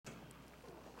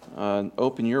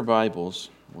open your Bibles.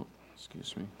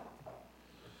 Excuse me.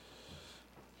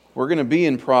 We're going to be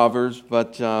in Proverbs,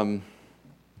 but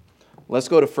let's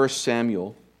go to 1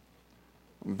 Samuel,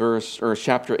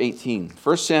 chapter 18.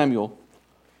 1 Samuel,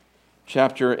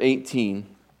 chapter 18,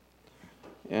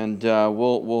 and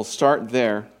we'll start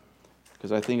there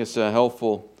because I think it's a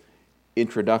helpful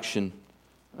introduction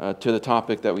to the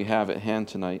topic that we have at hand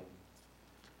tonight.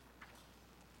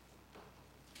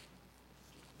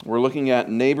 We're looking at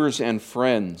neighbors and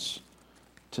friends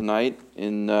tonight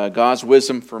in God's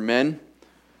wisdom for men,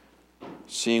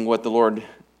 seeing what the Lord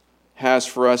has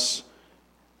for us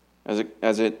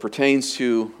as it pertains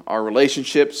to our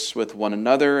relationships with one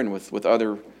another and with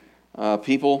other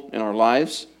people in our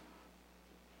lives.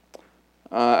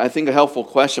 I think a helpful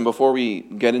question before we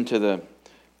get into the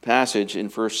passage in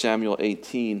 1 Samuel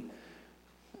 18,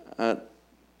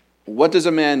 what does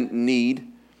a man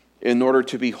need in order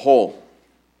to be whole?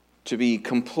 To be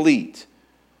complete?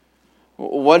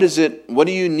 What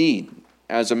do you need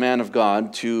as a man of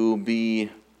God to be,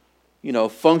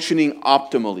 functioning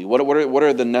optimally? What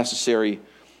are the necessary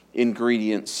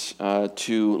ingredients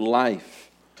to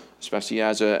life, especially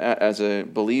as a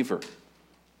believer?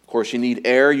 Of course, you need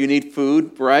air, you need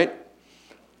food, right?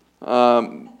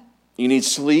 You need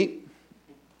sleep,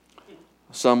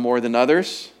 some more than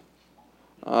others.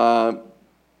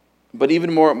 But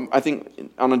even more, I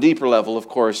think, on a deeper level, of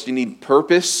course, you need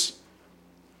purpose.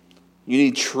 You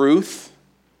need truth.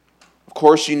 Of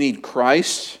course, you need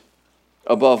Christ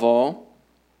above all.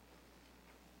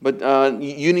 But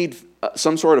you need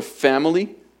some sort of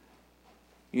family.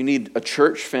 You need a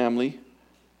church family.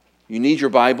 You need your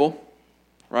Bible,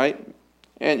 right?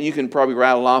 And you can probably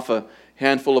rattle off a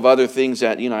handful of other things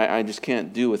that, I just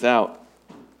can't do without.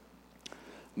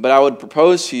 But I would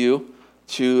propose to you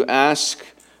to ask,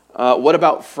 what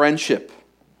about friendship?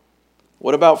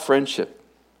 What about friendship?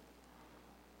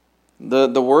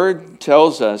 The Word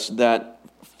tells us that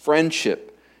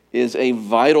friendship is a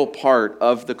vital part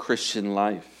of the Christian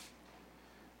life,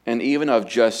 and even of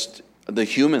just the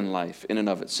human life in and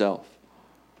of itself.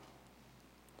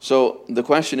 So the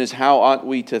question is, how ought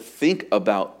we to think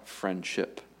about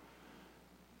friendship?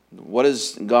 What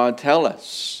does God tell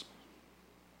us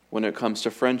when it comes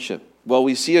to friendship? Well,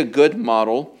 we see a good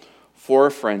model for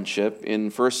friendship in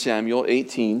 1 Samuel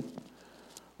 18,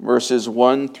 verses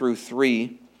 1 through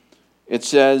 3. It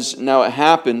says, "Now it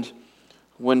happened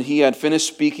when he had finished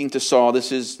speaking to Saul,"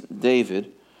 this is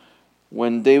David,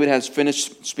 "when David has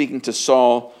finished speaking to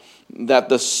Saul, that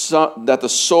the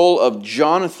soul of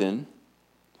Jonathan,"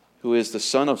 who is the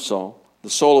son of Saul, "the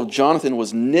soul of Jonathan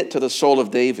was knit to the soul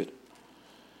of David.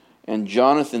 And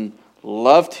Jonathan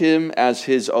loved him as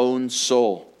his own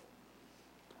soul.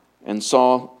 And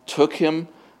Saul took him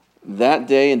that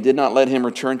day and did not let him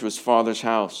return to his father's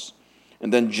house.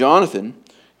 And then Jonathan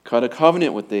cut a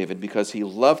covenant with David because he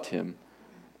loved him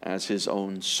as his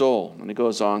own soul." And it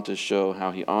goes on to show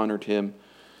how he honored him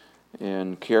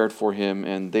and cared for him,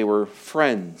 and they were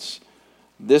friends.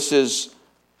 This is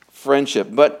friendship.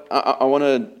 But I want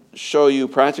to show you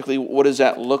practically what does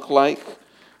that look like,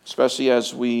 especially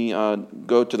as we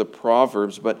go to the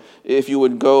Proverbs. But if you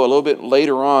would go a little bit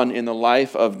later on in the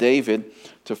life of David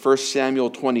to 1 Samuel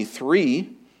 23,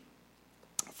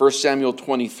 1 Samuel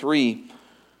 23,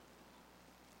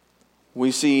 we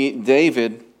see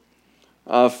David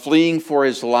fleeing for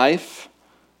his life.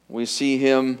 We see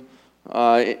him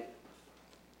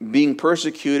being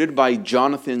persecuted by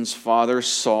Jonathan's father,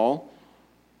 Saul.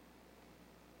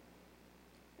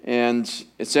 And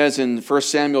it says in 1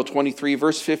 Samuel 23,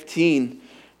 verse 15,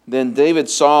 "Then David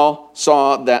saw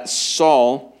that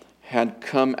Saul had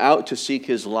come out to seek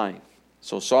his life."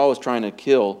 So Saul was trying to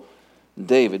kill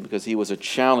David because he was a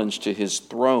challenge to his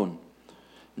throne.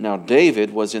 Now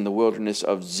David was in the wilderness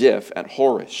of Ziph at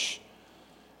Horish.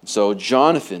 So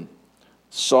Jonathan,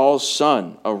 Saul's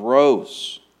son,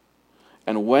 arose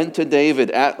and went to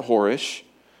David at Horish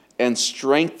and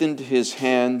strengthened his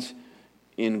hand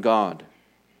in God.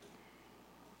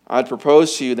 I'd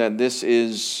propose to you that this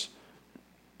is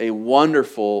a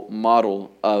wonderful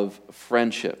model of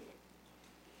friendship.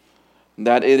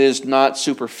 That it is not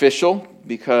superficial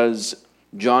because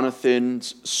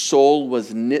Jonathan's soul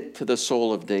was knit to the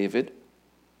soul of David.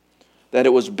 That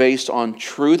it was based on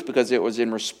truth because it was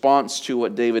in response to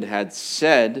what David had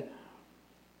said.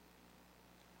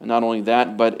 And not only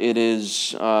that, but it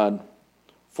is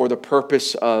for the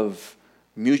purpose of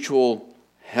mutual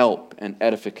help and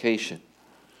edification.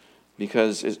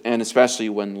 And especially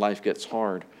when life gets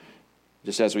hard.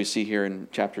 Just as we see here in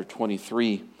chapter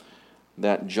 23,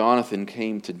 that Jonathan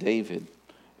came to David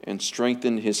and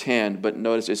strengthened his hand. But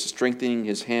notice it's strengthening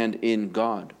his hand in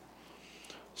God.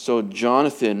 So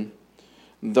Jonathan,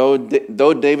 though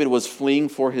David was fleeing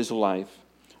for his life,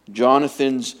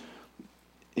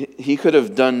 he could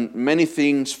have done many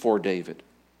things for David.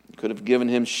 He could have given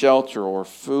him shelter or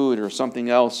food or something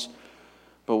else.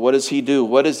 But what does he do?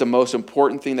 What is the most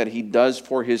important thing that he does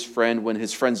for his friend when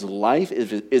his friend's life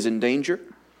is in danger?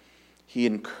 He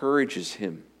encourages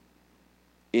him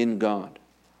in God.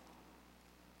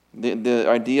 The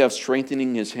idea of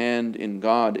strengthening his hand in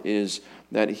God is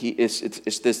that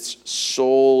it's this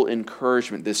soul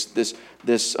encouragement,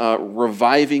 this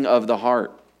reviving of the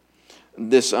heart,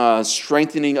 this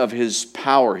strengthening of his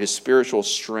power, his spiritual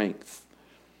strength.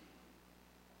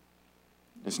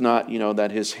 It's not,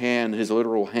 that his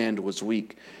literal hand was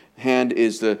weak. Hand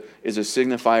is a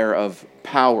signifier of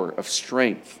power, of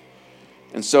strength.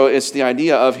 And so it's the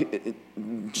idea of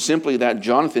simply that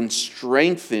Jonathan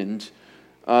strengthened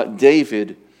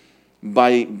David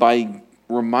by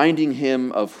reminding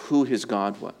him of who his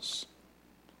God was.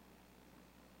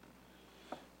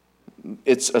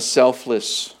 It's a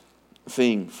selfless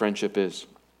thing, friendship is.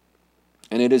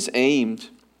 And it is aimed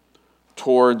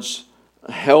towards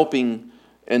helping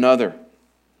another.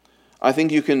 I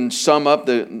think you can sum up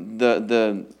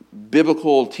the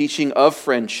biblical teaching of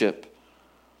friendship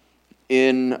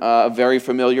in a very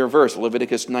familiar verse,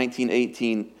 Leviticus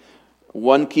 19:18.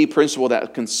 One key principle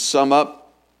that can sum up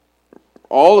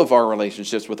all of our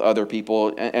relationships with other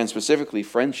people, and specifically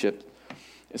friendship,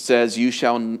 it says, "You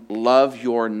shall love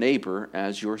your neighbor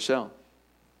as yourself."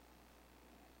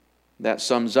 That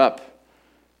sums up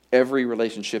every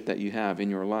relationship that you have in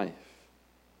your life,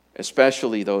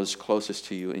 especially those closest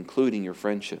to you, including your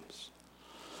friendships.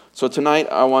 So tonight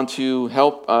I want to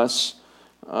help us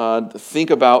think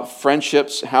about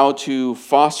friendships, how to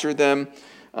foster them,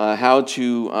 how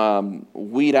to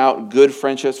weed out good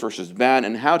friendships versus bad,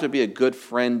 and how to be a good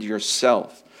friend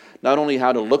yourself. Not only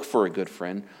how to look for a good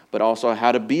friend, but also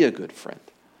how to be a good friend.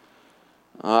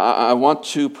 I want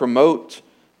to promote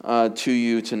to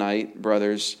you tonight,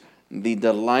 brothers, the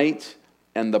delight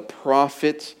and the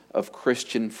profit of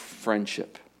Christian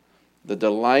friendship. The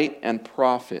delight and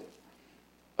profit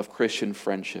of Christian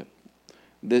friendship.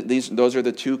 Those are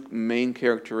the two main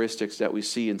characteristics that we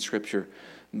see in Scripture.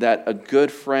 That a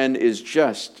good friend is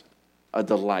just a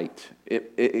delight.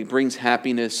 It brings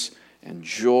happiness and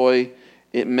joy.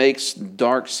 It makes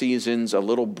dark seasons a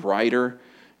little brighter,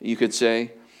 you could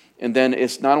say. And then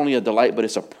it's not only a delight, but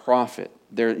it's a profit.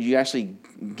 You actually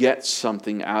get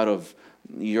something out of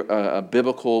your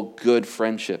biblical good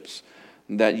friendships,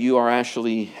 that you are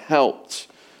actually helped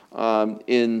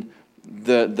in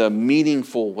the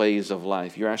meaningful ways of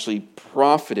life. You're actually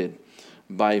profited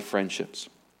by friendships.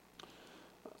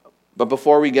 But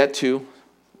before we get to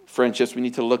friendships, we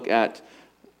need to look at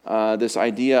this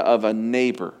idea of a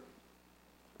neighbor.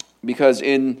 Because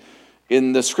in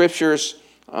the Scriptures,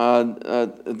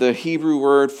 the Hebrew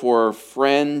word for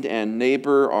friend and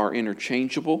neighbor are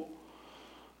interchangeable.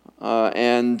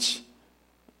 And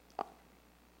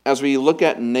as we look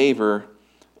at neighbor,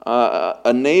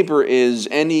 a neighbor is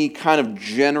any kind of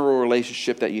general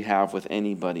relationship that you have with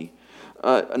anybody.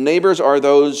 Neighbors are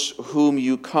those whom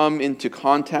you come into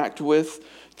contact with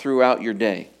throughout your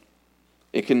day.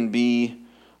 It can be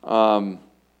some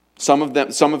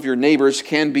of your neighbors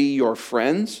can be your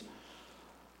friends.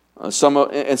 Some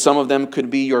of them could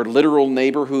be your literal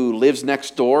neighbor who lives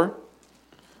next door.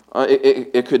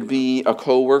 It could be a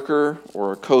coworker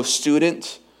or a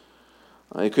co-student.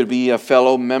 It could be a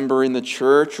fellow member in the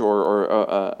church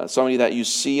or somebody that you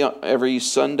see every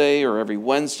Sunday or every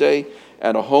Wednesday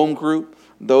at a home group.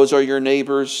 Those are your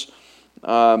neighbors,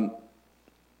 as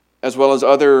well as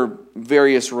other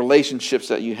various relationships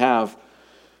that you have.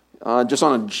 Just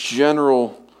on a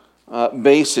general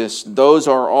basis, those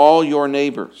are all your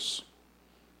neighbors.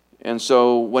 And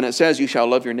so when it says you shall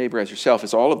love your neighbor as yourself,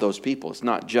 it's all of those people. It's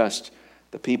not just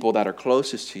the people that are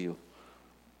closest to you.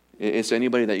 It's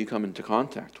anybody that you come into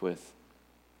contact with.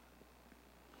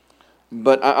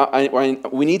 But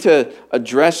we need to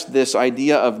address this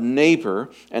idea of neighbor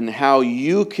and how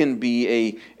you can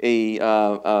be a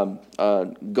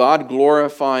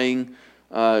God-glorifying,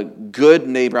 good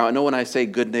neighbor. I know when I say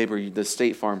good neighbor, the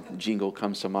State Farm jingle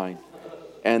comes to mind.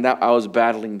 And I was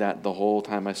battling that the whole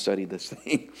time I studied this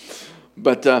thing.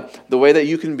 But the way that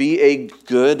you can be a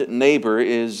good neighbor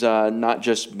is not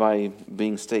just by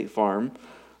being State Farm,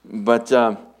 but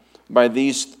by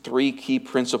these three key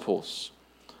principles.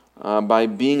 By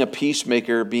being a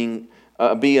peacemaker, being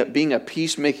a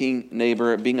peacemaking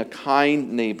neighbor, being a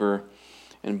kind neighbor,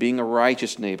 and being a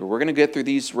righteous neighbor. We're going to get through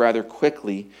these rather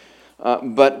quickly.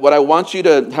 But how I want you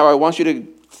to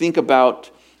think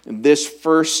about this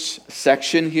first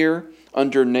section here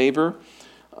under neighbor,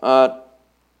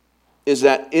 is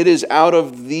that it is out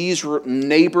of these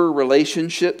neighbor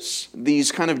relationships,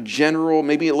 these kind of general,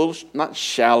 maybe a little, not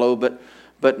shallow,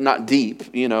 but not deep,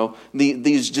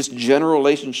 these just general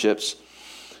relationships.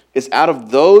 It's out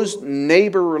of those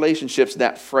neighbor relationships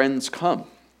that friends come,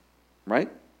 right?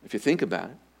 If you think about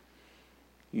it.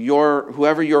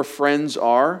 Whoever your friends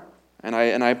are, and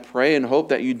I pray and hope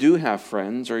that you do have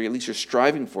friends, or at least you're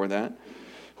striving for that.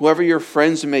 Whoever your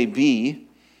friends may be,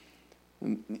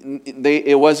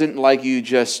 it wasn't like you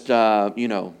just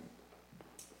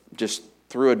just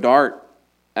threw a dart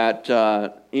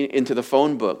into the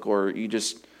phone book, or you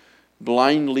just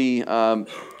blindly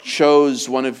chose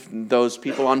one of those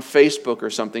people on Facebook or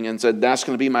something and said, that's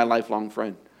going to be my lifelong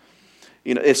friend.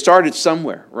 It started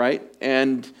somewhere, right?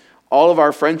 And all of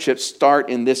our friendships start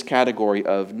in this category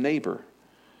of neighbor.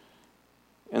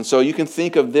 And so you can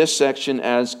think of this section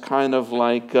as kind of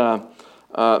like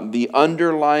the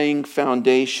underlying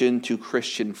foundation to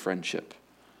Christian friendship.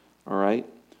 All right?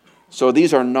 So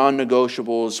these are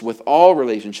non-negotiables with all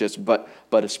relationships, but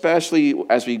especially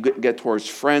as we get towards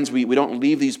friends, we don't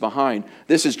leave these behind.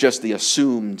 This is just the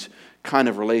assumed kind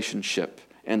of relationship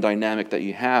and dynamic that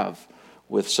you have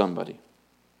with somebody.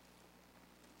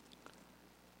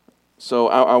 So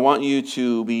I want you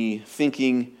to be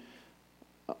thinking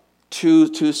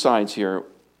two sides here.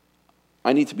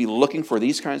 I need to be looking for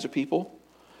these kinds of people,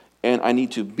 and I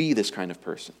need to be this kind of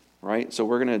person, right? So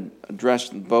we're going to address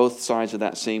both sides of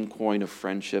that same coin of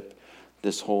friendship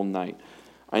this whole night.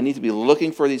 I need to be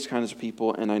looking for these kinds of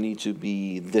people, and I need to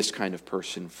be this kind of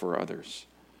person for others.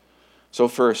 So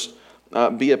first,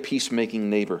 be a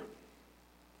peacemaking neighbor.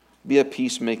 Be a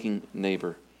peacemaking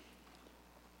neighbor.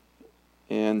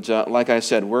 And like I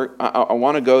said, I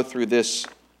want to go through this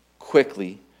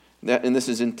quickly, and this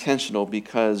is intentional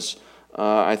because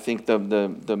I think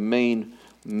the main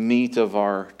meat of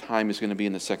our time is going to be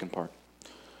in the second part.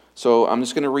 So I'm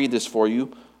just going to read this for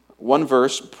you. One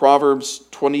verse, Proverbs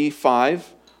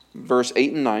 25, verse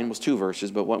 8 and 9, was two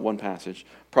verses, but one passage.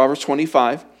 Proverbs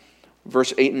 25,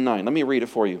 verse 8 and 9. Let me read it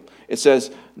for you. It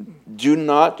says, "Do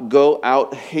not go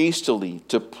out hastily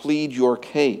to plead your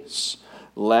case,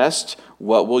 lest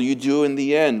what will you do in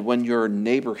the end when your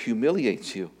neighbor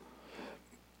humiliates you?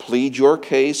 Plead your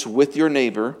case with your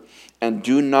neighbor, and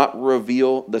do not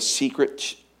reveal the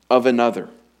secret of another."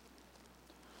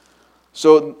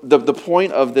 So the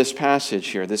point of this passage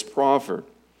here, this proverb,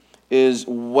 is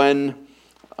when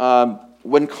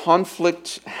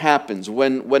conflict happens,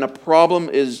 when a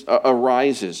problem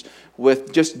arises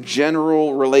with just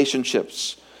general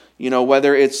relationships,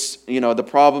 whether it's the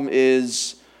problem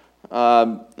is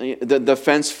the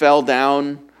fence fell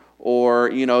down, or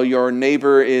your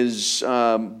neighbor is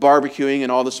barbecuing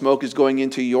and all the smoke is going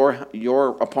into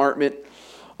your apartment,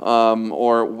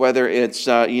 or whether it's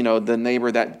the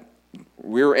neighbor that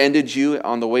rear-ended you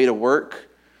on the way to work.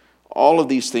 All of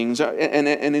these things and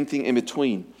anything in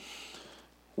between.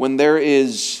 When there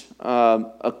is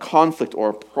a conflict or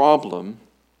a problem,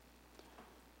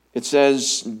 it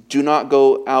says, "Do not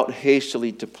go out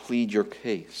hastily to plead your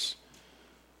case."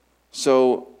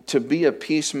 So to be a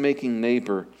peacemaking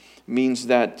neighbor means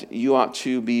that you ought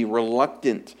to be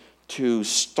reluctant to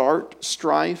start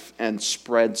strife and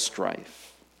spread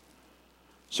strife.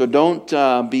 So don't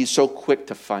be so quick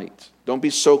to fight. Don't be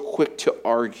so quick to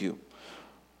argue.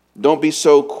 Don't be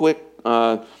so quick,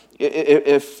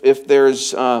 if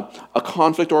there's a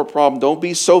conflict or a problem, don't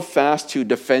be so fast to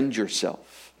defend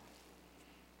yourself.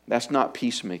 That's not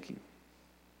peacemaking.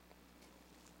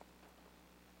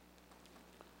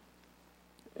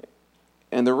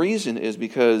 And the reason is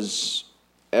because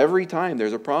every time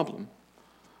there's a problem,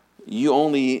 you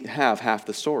only have half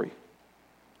the story.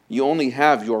 You only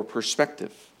have your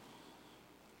perspective.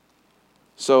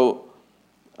 So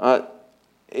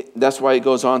that's why it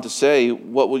goes on to say,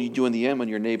 what will you do in the end when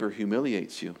your neighbor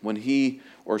humiliates you? When he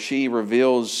or she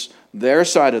reveals their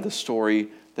side of the story,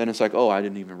 then it's like, oh, I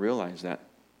didn't even realize that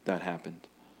happened.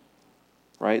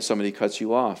 Right? Somebody cuts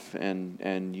you off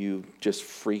and you just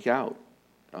freak out.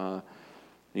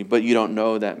 But you don't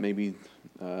know that maybe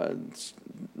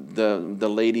the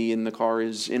lady in the car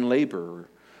is in labor or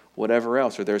whatever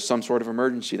else, or there's some sort of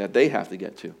emergency that they have to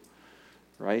get to,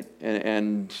 right?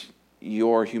 And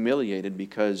you're humiliated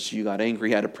because you got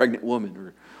angry at a pregnant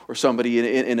woman or somebody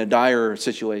in a dire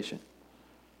situation.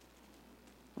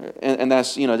 And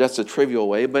that's that's a trivial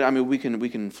way, but I mean we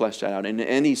can flesh that out in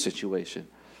any situation.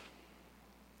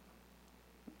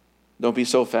 Don't be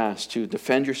so fast to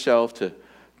defend yourself,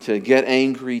 to get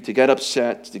angry, to get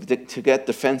upset, to get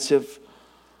defensive.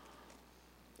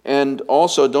 And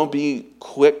also, don't be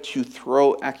quick to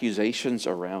throw accusations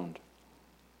around.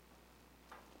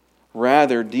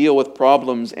 Rather, deal with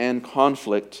problems and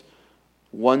conflict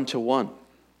one-to-one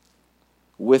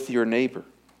with your neighbor.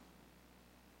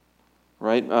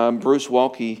 Right? Bruce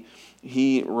Walke,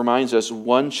 he reminds us,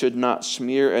 one should not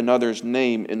smear another's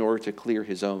name in order to clear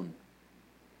his own.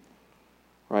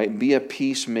 Right? Be a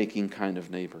peacemaking kind of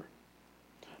neighbor.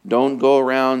 Don't go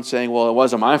around saying, well, it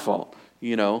wasn't my fault,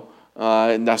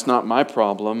 that's not my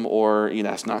problem, or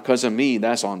that's not because of me,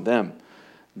 that's on them.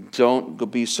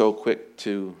 Don't be so quick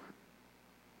to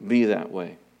be that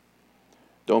way.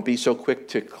 Don't be so quick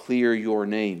to clear your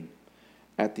name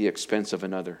at the expense of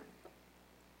another.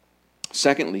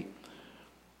 Secondly,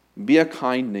 be a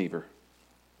kind neighbor.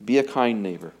 Be a kind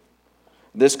neighbor.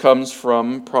 This comes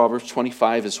from Proverbs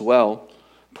 25 as well.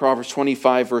 Proverbs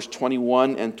 25, verse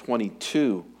 21 and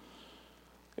 22.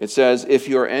 It says, if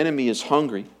your enemy is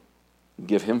hungry,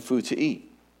 give him food to eat.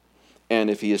 And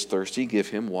if he is thirsty, give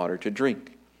him water to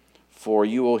drink. For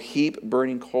you will heap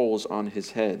burning coals on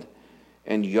his head,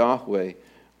 and Yahweh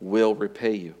will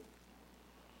repay you.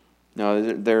 Now,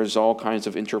 there's all kinds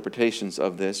of interpretations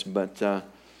of this, but the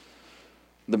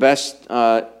best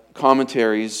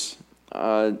commentaries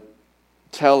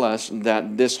tell us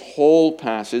that this whole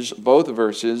passage, both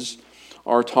verses,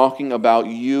 are talking about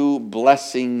you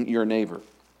blessing your neighbor.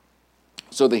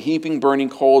 So the heaping burning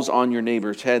coals on your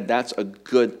neighbor's head, that's a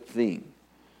good thing.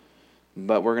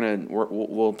 But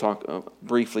we'll talk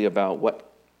briefly about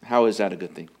how is that a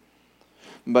good thing.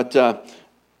 But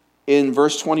in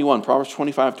verse 21, Proverbs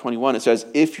 25:21, it says,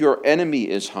 if your enemy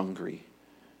is hungry,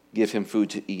 give him food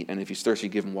to eat, and if he's thirsty,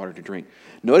 give him water to drink.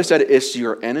 Notice that it's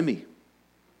your enemy.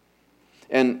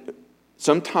 And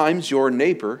sometimes your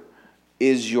neighbor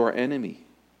is your enemy.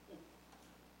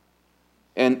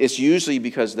 And it's usually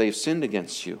because they've sinned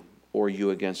against you, or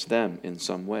you against them in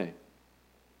some way.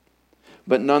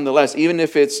 But nonetheless, even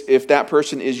if that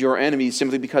person is your enemy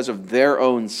simply because of their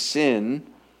own sin,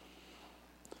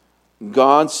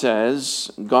 God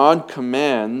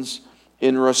commands,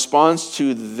 in response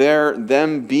to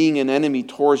them being an enemy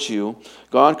towards you,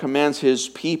 God commands His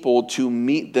people to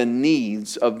meet the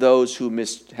needs of those who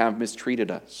have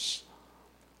mistreated us.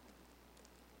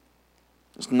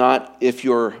 It's not if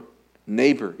your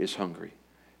neighbor is hungry.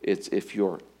 It's if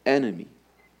your enemy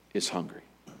is hungry.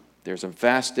 There's a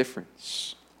vast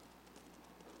difference.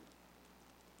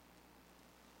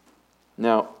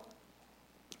 Now,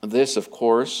 this, of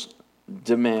course,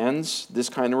 this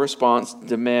kind of response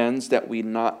demands that we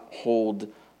not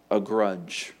hold a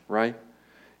grudge, right?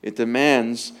 It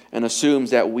demands and assumes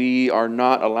that we are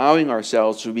not allowing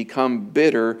ourselves to become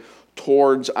bitter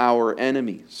towards our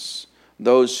enemies,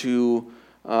 those who,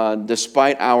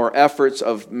 despite our efforts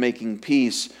of making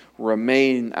peace,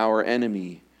 remain our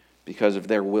enemy because of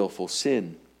their willful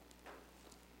sin.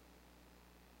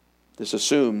 This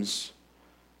assumes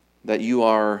that you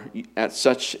are at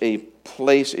such a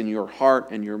place in your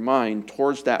heart and your mind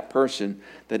towards that person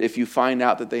that if you find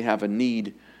out that they have a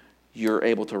need, you're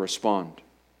able to respond.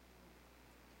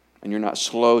 And you're not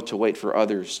slow to wait for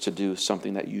others to do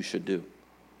something that you should do.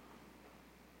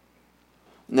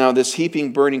 Now, this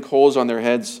heaping burning coals on their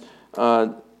heads,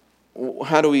 how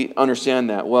do we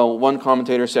understand that? Well, one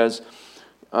commentator says,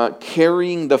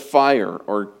 carrying the fire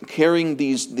or carrying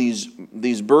these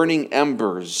burning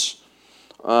embers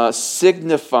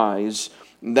signifies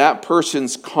that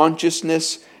person's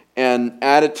consciousness and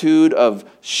attitude of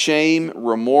shame,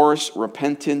 remorse,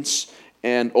 repentance,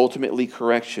 and ultimately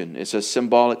correction. It's a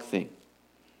symbolic thing.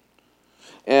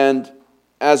 And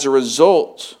as a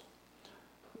result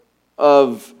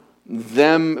of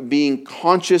them being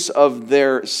conscious of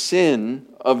their sin,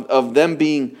 of them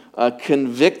being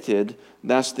convicted,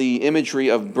 that's the imagery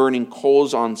of burning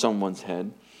coals on someone's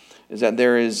head, is that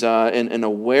there is an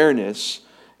awareness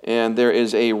and there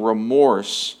is a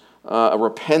remorse, a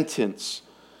repentance.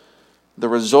 The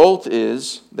result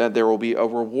is that there will be a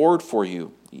reward for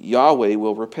you. Yahweh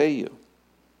will repay you.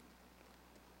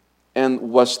 And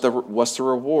what's the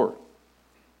reward?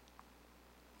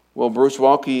 Well, Bruce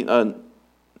Walke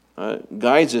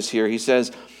guides us here. He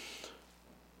says,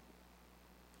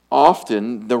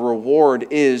 often the reward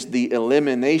is the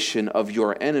elimination of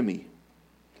your enemy.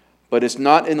 But it's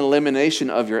not an elimination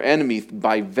of your enemy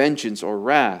by vengeance or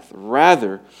wrath.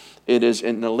 Rather, it is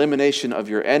an elimination of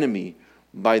your enemy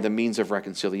by the means of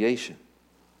reconciliation.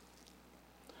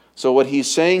 So what he's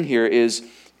saying here is,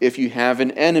 if you have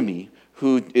an enemy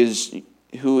who is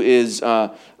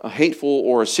hateful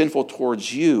or sinful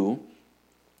towards you,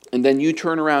 and then you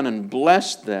turn around and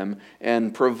bless them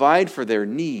and provide for their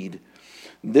need,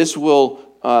 this will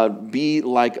be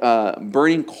like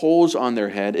burning coals on their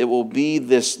head. It will be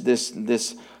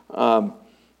this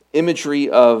imagery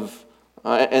of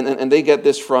And they get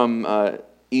this from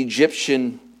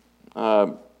Egyptian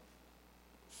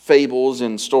fables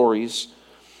and stories.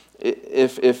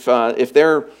 If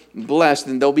they're blessed,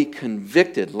 then they'll be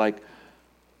convicted. Like,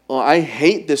 well, I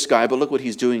hate this guy, but look what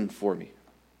he's doing for me.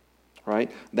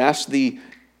 Right? That's the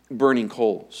burning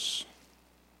coals.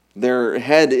 Their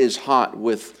head is hot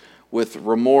with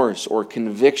remorse or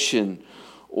conviction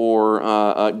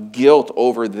or guilt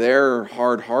over their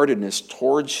hard-heartedness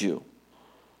towards you.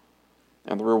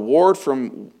 And the reward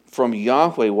from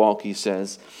Yahweh, Walke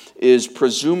says, is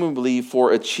presumably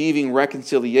for achieving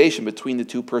reconciliation between the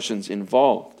two persons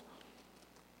involved.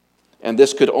 And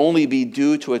this could only be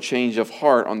due to a change of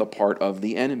heart on the part of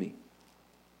the enemy.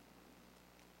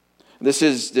 This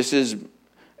is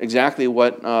exactly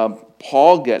what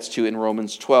Paul gets to in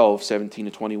Romans 12, 17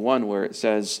 to 21, where it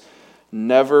says,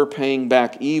 never paying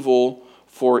back evil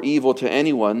for evil to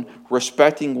anyone,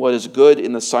 respecting what is good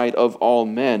in the sight of all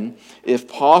men, if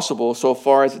possible, so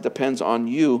far as it depends on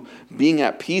you, being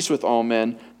at peace with all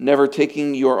men, never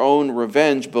taking your own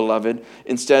revenge, beloved,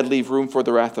 instead leave room for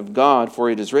the wrath of God, for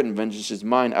it is written, vengeance is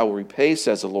mine, I will repay,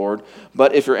 says the Lord.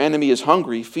 But if your enemy is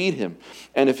hungry, feed him,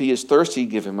 and if he is thirsty,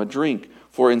 give him a drink,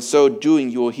 for in so doing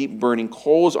you will heap burning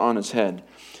coals on his head.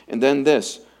 And then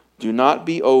this, do not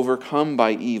be overcome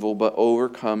by evil, but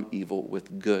overcome evil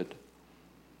with good.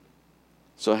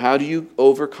 So how do you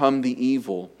overcome the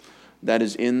evil that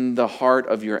is in the heart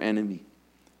of your enemy?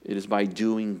 It is by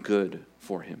doing good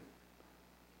for him.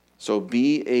 So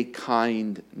be a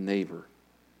kind neighbor.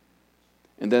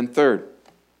 And then third,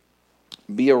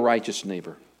 be a righteous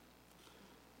neighbor.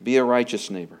 Be a righteous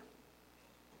neighbor.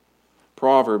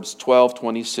 Proverbs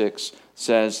 12:26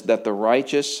 says that the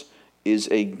righteous is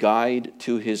a guide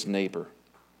to his neighbor,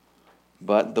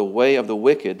 but the way of the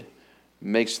wicked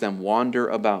makes them wander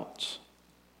about.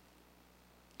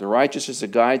 The righteous is a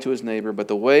guide to his neighbor, but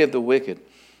the way of the wicked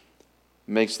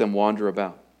makes them wander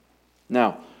about.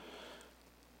 Now,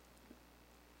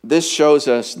 this shows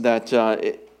us that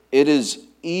it is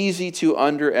easy to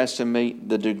underestimate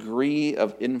the degree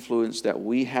of influence that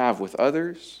we have with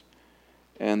others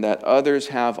and that others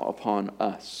have upon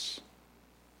us.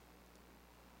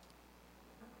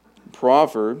 In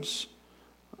Proverbs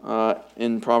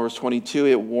 22,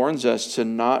 it warns us to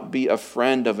not be a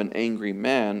friend of an angry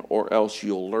man, or else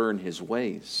you'll learn his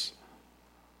ways.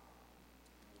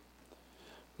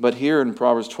 But here in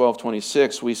Proverbs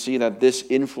 12:26, we see that this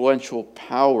influential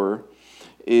power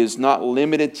is not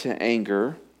limited to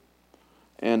anger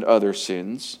and other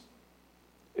sins.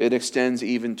 It extends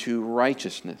even to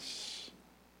righteousness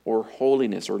or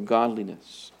holiness or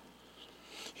godliness.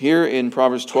 Here in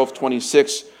Proverbs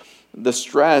 12:26, the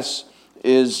stress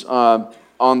is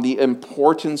on the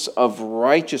importance of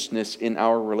righteousness in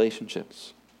our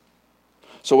relationships.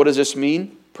 So what does this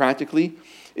mean practically?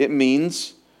 It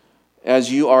means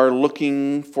as you are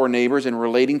looking for neighbors and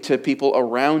relating to people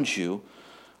around you,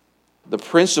 the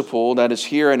principle that is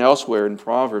here and elsewhere in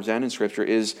Proverbs and in Scripture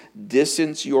is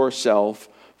distance yourself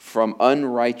from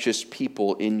unrighteous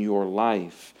people in your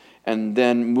life and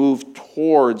then move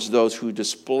towards those who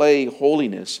display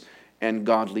holiness and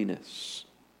godliness.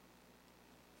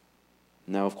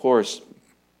 Now, of course,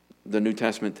 the New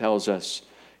Testament tells us,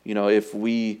 if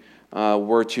we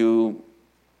were to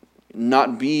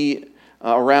not be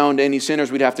around any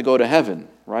sinners, we'd have to go to heaven,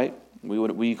 right?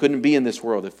 We couldn't be in this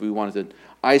world if we wanted to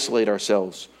isolate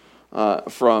ourselves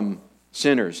from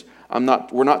sinners.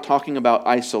 We're not talking about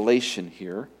isolation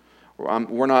here.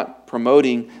 We're not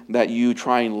promoting that you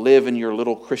try and live in your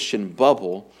little Christian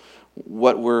bubble.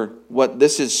 What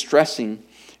this is stressing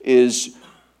is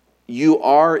you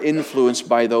are influenced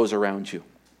by those around you.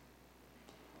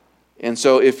 And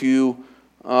so if you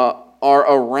are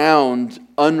around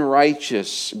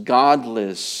unrighteous,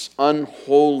 godless,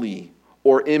 unholy,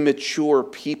 or immature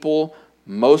people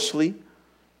mostly,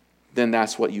 then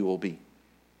that's what you will be.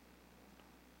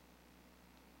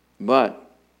 But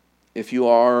if you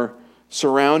are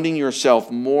surrounding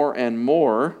yourself more and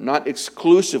more, not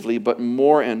exclusively, but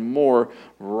more and more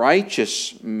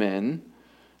righteous men,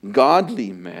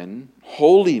 godly men,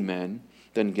 holy men,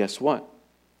 then guess what?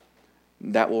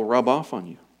 That will rub off on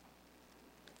you.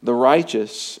 The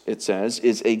righteous, it says,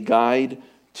 is a guide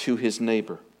to his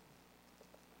neighbor.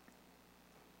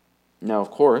 Now,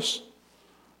 of course,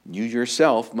 you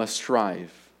yourself must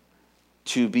strive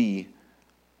to be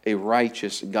a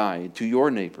righteous guide to your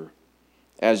neighbor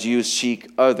as you seek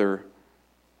other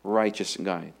righteous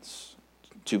guides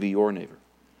to be your neighbor.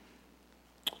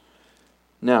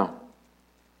 Now,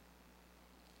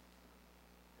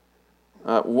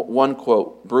 one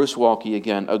quote, Bruce Walke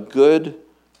again, a good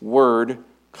word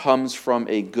comes from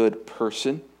a good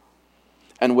person,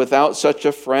 and without such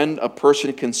a friend, a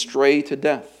person can stray to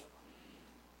death.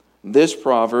 This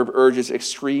proverb urges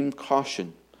extreme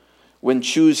caution when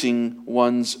choosing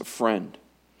one's friend.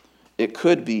 It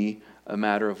could be a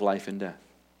matter of life and death.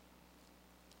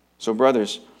 So,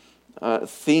 brothers,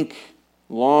 think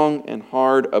long and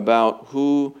hard about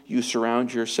who you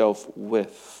surround yourself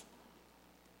with.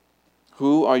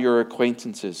 Who are your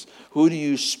acquaintances? Who do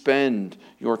you spend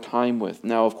your time with?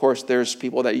 Now, of course, there's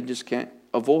people that you just can't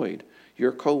avoid.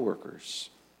 Your coworkers,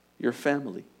 your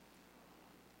family.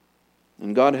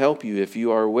 And God help you if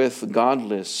you are with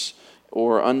godless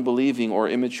or unbelieving or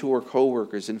immature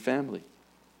coworkers and family.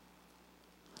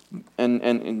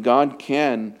 And God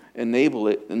can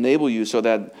enable you so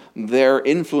that their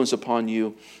influence upon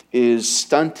you is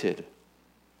stunted.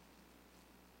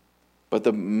 But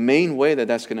the main way that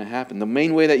that's going to happen, the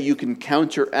main way that you can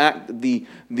counteract the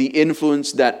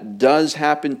influence that does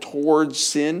happen towards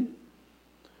sin,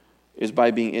 is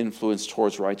by being influenced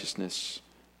towards righteousness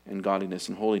and godliness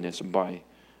and holiness by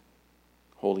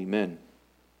holy men.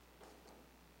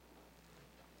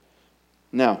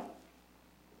 Now,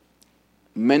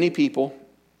 many people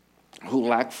who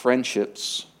lack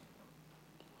friendships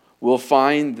will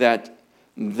find that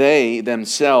they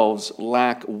themselves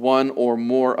lack one or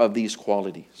more of these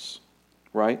qualities,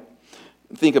 right?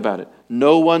 Think about it.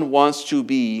 No one wants to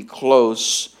be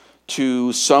close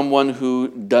to someone who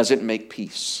doesn't make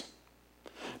peace.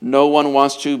 No one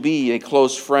wants to be a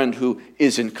close friend who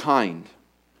isn't kind.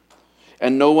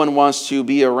 And no one wants to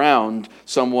be around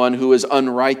someone who is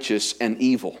unrighteous and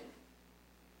evil.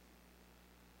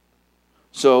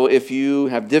 So if you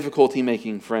have difficulty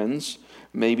making friends,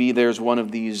 maybe there's one of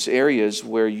these areas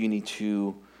where you need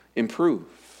to improve.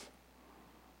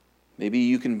 Maybe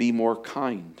you can be more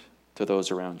kind to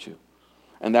those around you.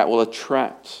 And that will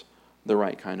attract the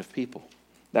right kind of people.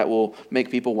 That will make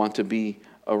people want to be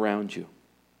around you.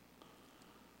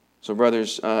 So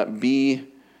brothers, be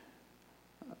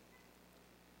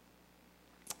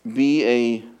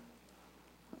a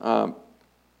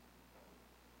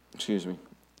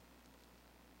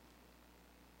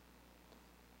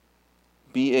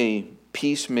be a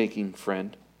peacemaking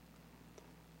friend,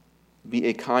 be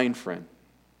a kind friend,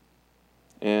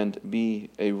 and be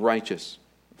a righteous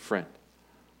friend.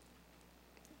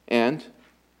 And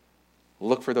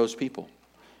look for those people,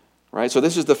 right? So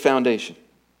this is the foundation.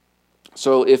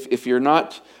 So if you're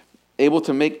not able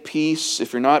to make peace,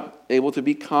 if you're not able to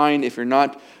be kind, if you're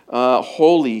not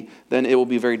holy, then it will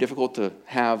be very difficult to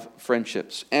have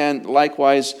friendships. And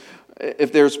likewise,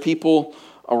 if there's people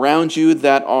around you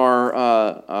that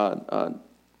are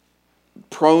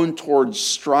prone towards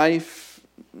strife,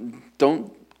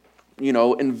 don't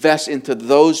invest into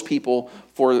those people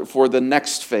for the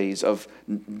next phase of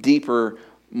deeper,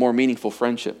 more meaningful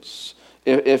friendships.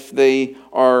 If they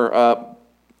are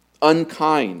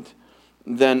unkind,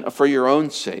 then for your own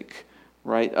sake,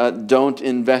 right? Don't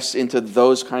invest into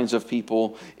those kinds of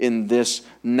people in this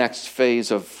next phase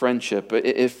of friendship.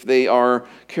 If they are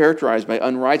characterized by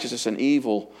unrighteousness and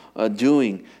evil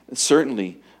doing,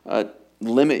 certainly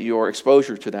limit your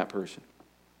exposure to that person.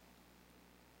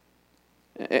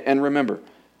 And remember,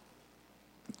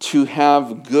 to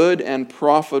have good and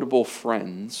profitable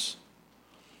friends,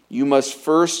 you must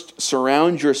first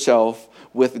surround yourself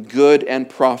with good and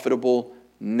profitable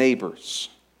neighbors.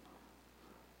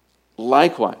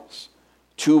 Likewise,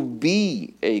 to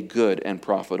be a good and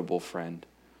profitable friend,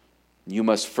 you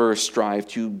must first strive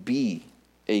to be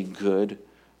a good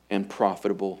and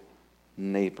profitable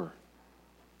neighbor.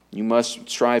 You must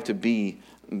strive to be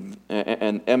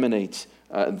and emanate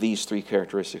these three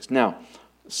characteristics. Now,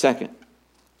 second,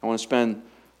 I want to spend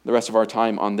the rest of our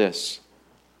time on this.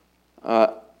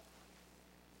 What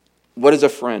is a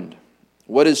friend?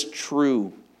 What is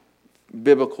true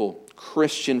biblical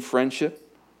Christian friendship?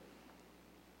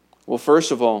 Well,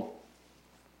 first of all,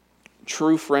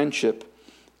 true friendship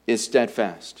is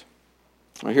steadfast.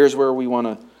 Now, here's where we want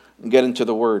to get into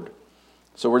the word.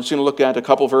 So we're just going to look at a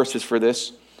couple verses for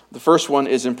this. The first one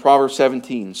is in Proverbs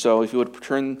 17. So if you would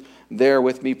turn there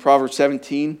with me, Proverbs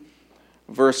 17,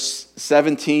 verse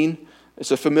 17.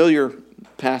 It's a familiar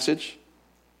passage.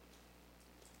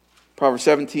 Proverbs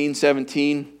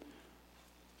 17:17.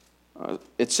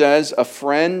 It says, "A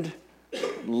friend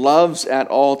loves at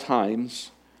all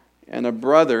times, and a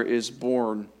brother is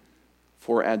born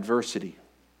for adversity."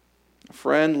 A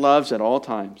friend loves at all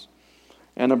times,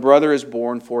 and a brother is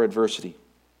born for adversity.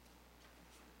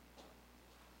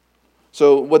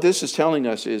 So what this is telling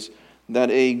us is that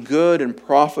a good and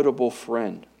profitable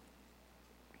friend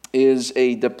is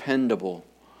a dependable,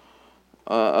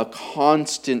 a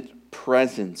constant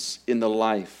presence in the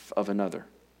life of another.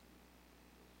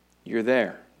 you're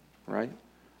there, right?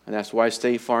 And that's why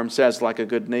State Farm says, like a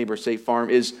good neighbor, State Farm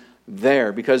is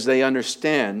there, because they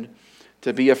understand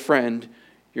to be a friend,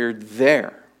 you're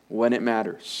there when it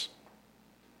matters.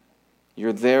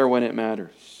 You're there when it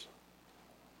matters.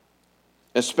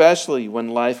 Especially when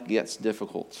life gets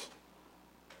difficult.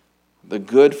 The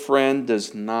good friend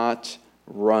does not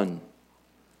run.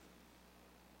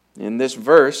 In this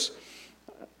verse,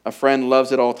 a friend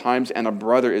loves at all times and a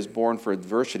brother is born for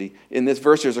adversity. In this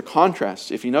verse, there's a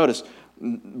contrast, if you notice,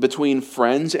 between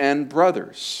friends and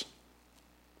brothers.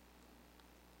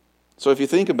 So if you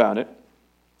think about it,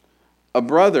 a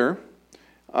brother,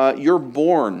 you're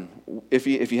born, if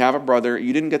you have a brother,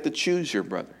 you didn't get to choose your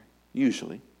brother,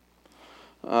 usually.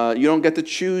 You don't get to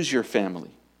choose your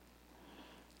family.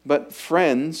 But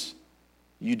friends,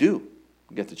 you do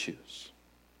get to choose.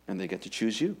 And they get to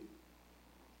choose you.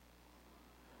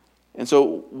 And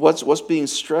so what's being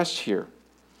stressed here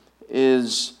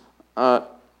is,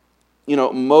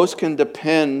 most can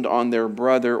depend on their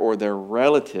brother or their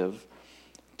relative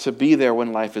to be there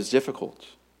when life is difficult.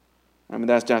 I mean,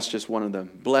 that's just one of the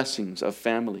blessings of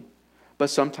family. But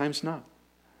sometimes not.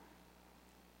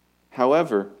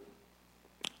 However,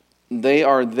 they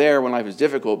are there when life is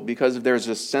difficult because there's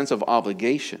a sense of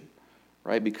obligation,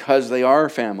 right? Because they are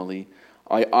family,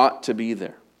 I ought to be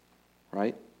there,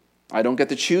 right? I don't get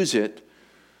to choose it,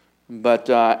 but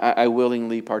I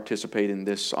willingly participate in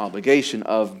this obligation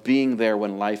of being there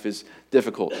when life is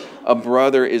difficult. A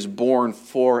brother is born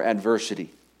for adversity.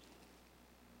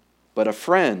 But a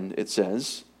friend, it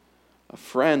says, a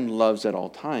friend loves at all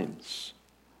times,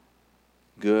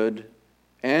 good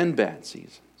and bad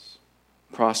seasons,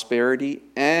 prosperity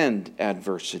and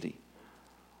adversity.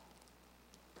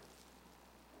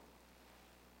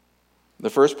 The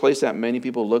first place that many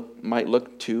people might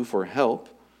look to for help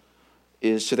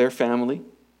is to their family,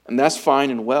 and that's fine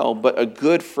and well, but a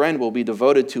good friend will be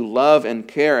devoted to love and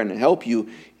care and help you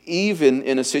even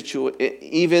in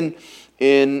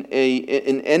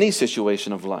any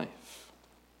situation of life.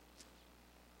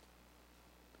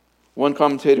 One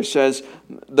commentator says,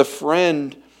 the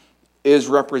friend is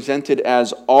represented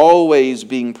as always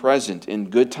being present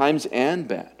in good times and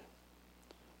bad,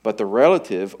 but the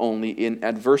relative only in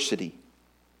adversity.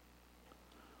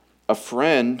 A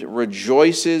friend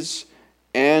rejoices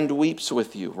and weeps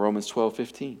with you, Romans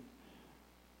 12:15.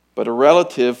 But a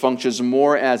relative functions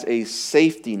more as a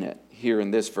safety net here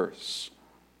in this verse.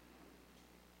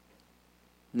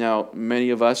 Now,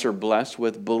 many of us are blessed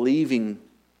with believing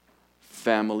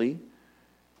family,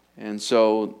 and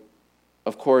so,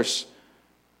 of course,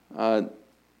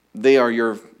 they are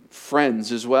your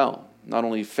friends as well. Not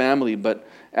only family, but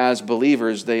as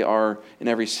believers, they are, in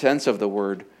every sense of the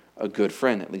word, a good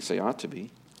friend. At least they ought to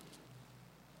be.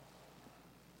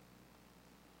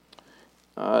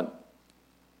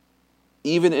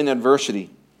 Even in adversity,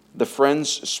 the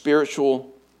friend's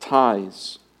spiritual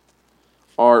ties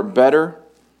are better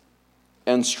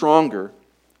and stronger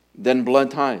than blood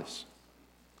ties.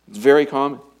 It's very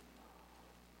common.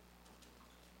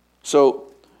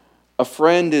 So, a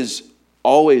friend is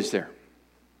always there,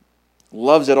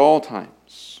 loves at all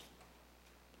times.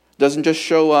 Doesn't just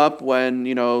show up when,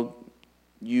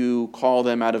 you call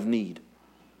them out of need.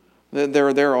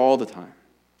 They're there all the time.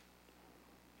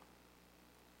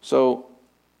 So,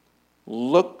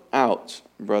 look out,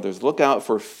 brothers. Look out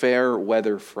for fair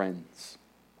weather friends.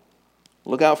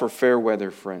 Look out for fair weather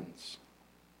friends.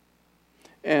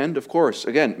 And, of course,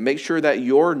 again, make sure that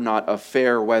you're not a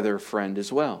fair weather friend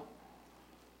as well.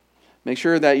 Make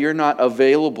sure that you're not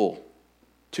available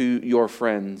to your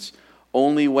friends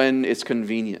only when it's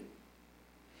convenient,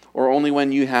 or only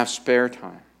when you have spare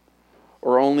time,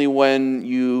 or only when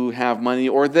you have money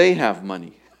or they have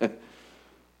money.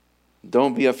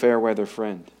 Don't be a fair weather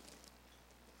friend.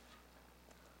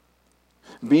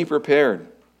 Be prepared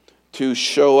to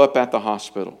show up at the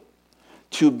hospital,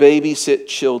 to babysit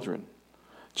children,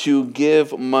 to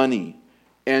give money,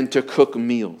 and to cook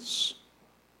meals.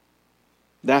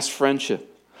 That's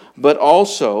friendship. But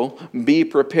also be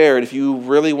prepared, if you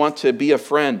really want to be a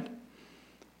friend,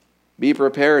 be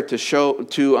prepared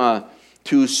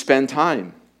to spend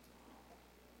time,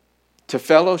 to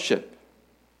fellowship,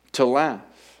 to laugh,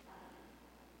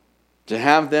 to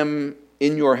have them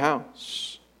in your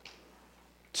house,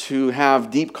 to have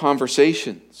deep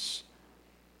conversations,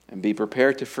 and be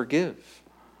prepared to forgive.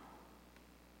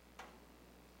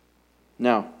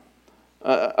 Now,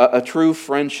 a true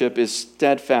friendship is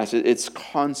steadfast. It's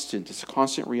constant. It's a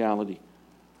constant reality.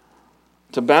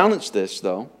 To balance this,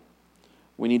 though,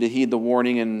 we need to heed the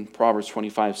warning in Proverbs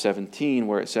 25:17,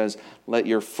 where it says, "Let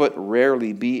your foot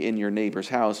rarely be in your neighbor's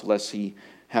house, lest he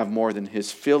have more than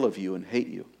his fill of you and hate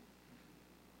you."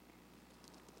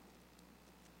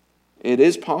 it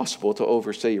is possible to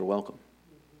overstay your welcome.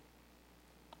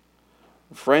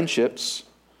 Friendships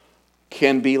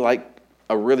can be like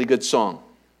a really good song,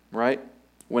 right?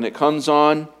 When it comes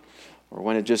on, or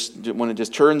when it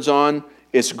just turns on,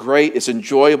 it's great, it's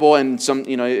enjoyable, and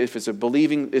if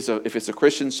it's a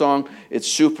Christian song, it's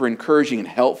super encouraging and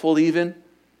helpful even.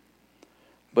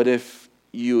 But if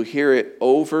you hear it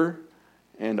over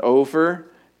and over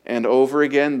and over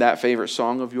again, that favorite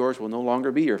song of yours will no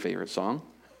longer be your favorite song.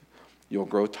 You'll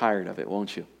grow tired of it,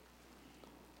 won't you?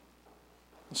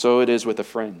 So it is with a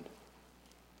friend.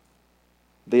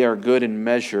 They are good in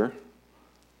measure.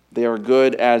 They are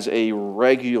good as a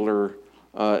regular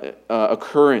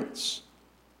occurrence.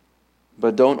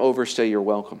 But don't overstay your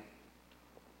welcome.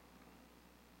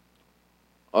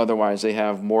 Otherwise, they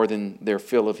have more than their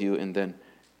fill of you and then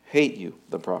hate you,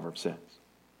 the proverb says.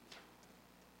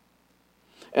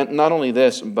 And not only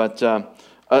this, but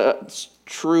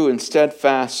true and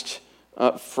steadfast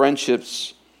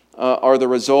friendships are the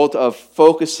result of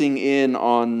focusing in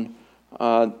on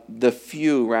the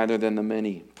few rather than the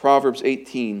many. Proverbs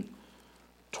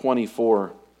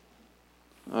 18:24.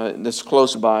 This is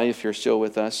close by if you're still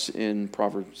with us in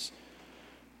Proverbs.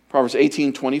 Proverbs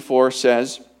 18:24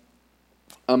 says,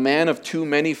 "A man of too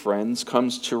many friends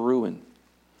comes to ruin,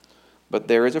 but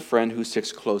there is a friend who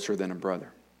sticks closer than a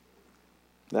brother."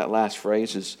 That last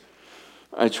phrase is,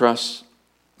 I trust,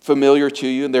 familiar to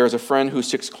you. There is a friend who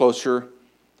sticks closer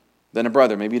than a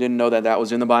brother. Maybe you didn't know that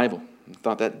was in the Bible. You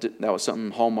thought that was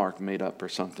something Hallmark made up or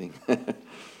something.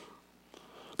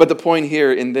 But the point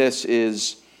here in this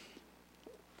is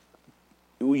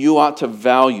we ought to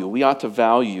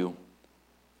value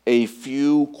a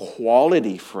few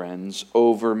quality friends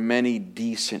over many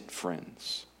decent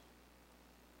friends.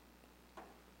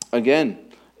 Again,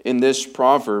 in this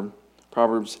proverb,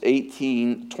 Proverbs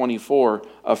 18:24,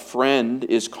 a friend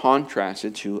is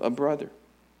contrasted to a brother.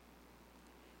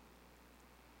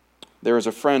 There is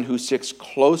a friend who sticks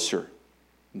closer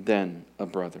than a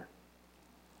brother.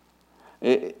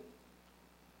 It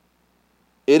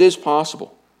is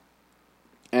possible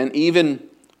and even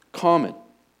common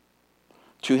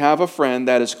to have a friend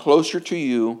that is closer to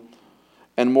you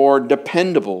and more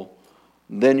dependable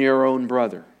than your own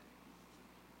brother.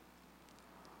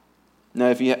 Now,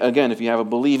 if you have a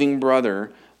believing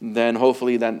brother, then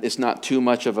hopefully that it's not too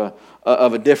much of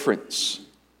a difference.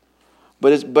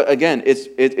 But again,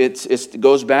 it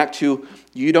goes back to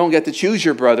you don't get to choose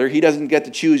your brother. He doesn't get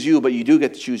to choose you, but you do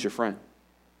get to choose your friend,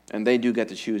 and they do get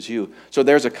to choose you. So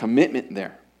there's a commitment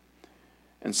there,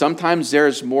 and sometimes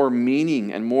there's more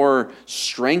meaning and more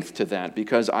strength to that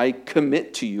because I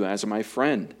commit to you as my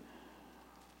friend.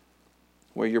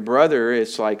 Where your brother,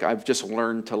 it's like, I've just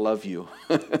learned to love you.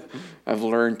 I've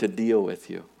learned to deal with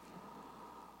you.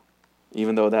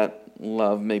 Even though that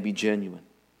love may be genuine.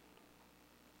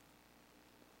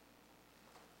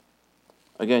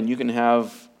 Again, you can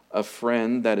have a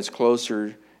friend that is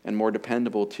closer and more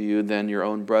dependable to you than your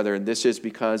own brother. And this is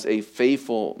because a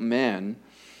faithful man,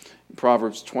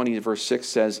 Proverbs 20 verse 6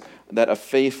 says that a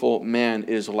faithful man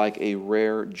is like a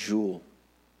rare jewel.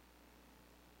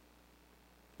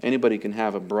 Anybody can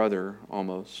have a brother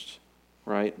almost,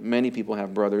 right? Many people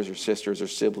have brothers or sisters or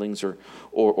siblings or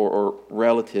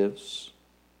relatives.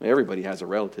 Everybody has a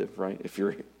relative, right? If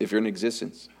you're in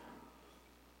existence.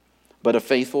 But a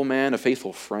faithful man, a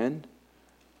faithful friend,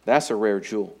 that's a rare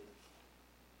jewel.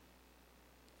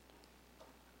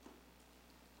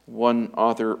 One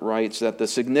author writes that the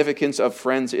significance of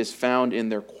friends is found in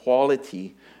their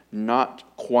quality, not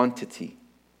quantity.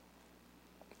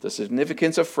 The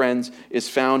significance of friends is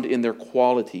found in their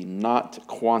quality, not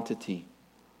quantity.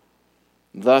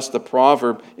 Thus, the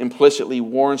proverb implicitly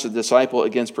warns the disciple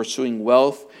against pursuing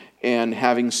wealth and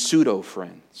having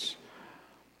pseudo-friends.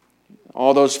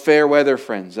 All those fair-weather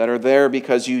friends that are there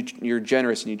because you're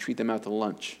generous and you treat them out to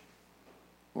lunch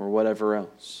or whatever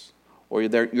else. Or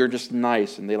you're just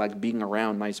nice and they like being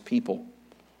around nice people.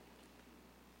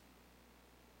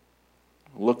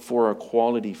 Look for a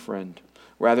quality friend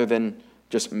rather than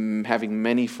just having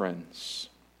many friends.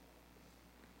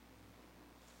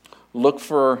 Look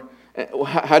for,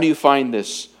 how do you find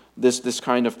this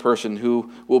kind of person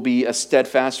who will be a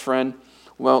steadfast friend?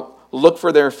 Well, look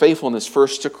for their faithfulness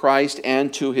first to Christ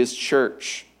and to His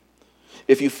church.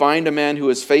 If you find a man who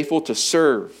is faithful to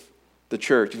serve the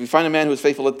church, if you find a man who is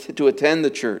faithful to attend the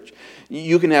church,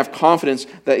 you can have confidence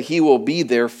that he will be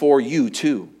there for you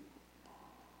too.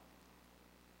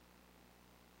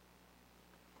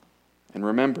 And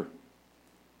remember,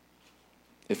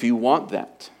 if you want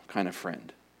that kind of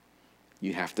friend,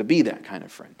 you have to be that kind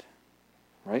of friend.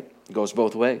 Right? It goes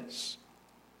both ways.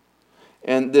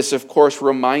 And this, of course,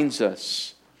 reminds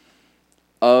us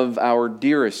of our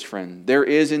dearest friend. There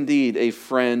is indeed a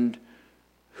friend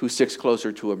who sticks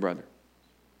closer to a brother.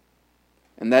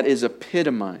 And that is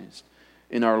epitomized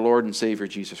in our Lord and Savior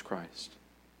Jesus Christ.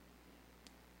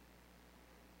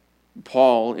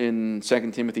 Paul in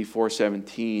 2 Timothy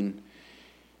 4:17,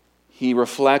 he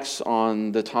reflects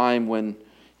on the time when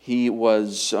he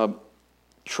was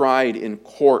tried in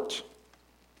court.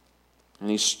 And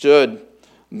he stood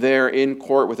there in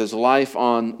court with his life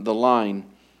on the line.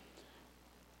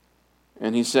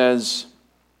 And he says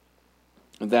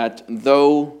that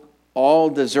though all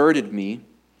deserted me,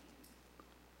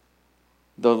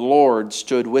 the Lord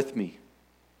stood with me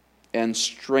and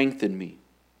strengthened me.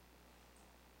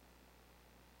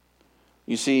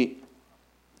 You see,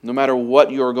 no matter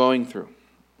what you're going through,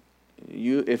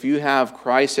 if you have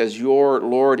Christ as your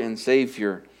Lord and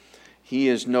Savior, He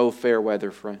is no fair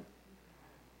weather friend.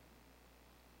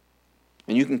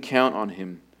 And you can count on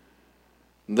Him.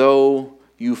 Though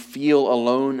you feel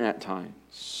alone at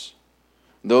times,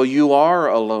 though you are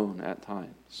alone at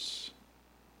times,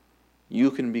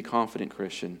 you can be confident,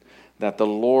 Christian, that the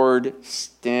Lord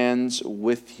stands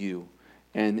with you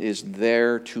and is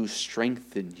there to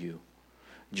strengthen you,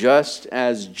 just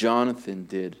as Jonathan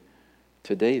did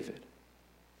to David.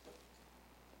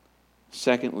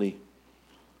 Secondly,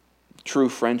 true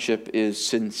friendship is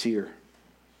sincere.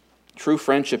 True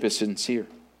friendship is sincere.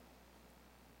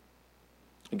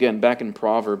 Again, back in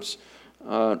Proverbs,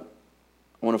 I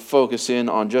want to focus in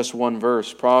on just one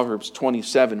verse, Proverbs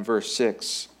 27, verse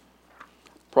 6.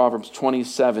 Proverbs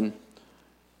 27,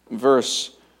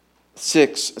 verse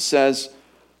 6 says,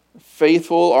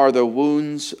 "Faithful are the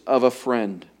wounds of a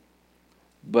friend,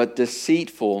 but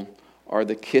deceitful are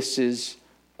the kisses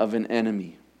of an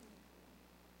enemy."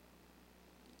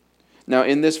 Now,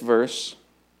 in this verse,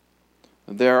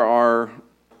 there are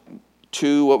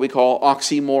two what we call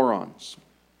oxymorons,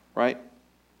 right?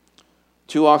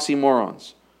 Two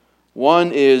oxymorons.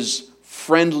 One is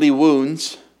friendly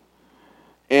wounds,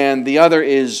 and the other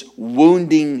is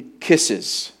wounding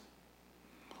kisses.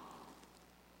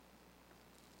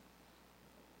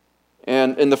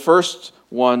 And in the first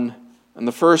one, in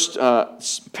the first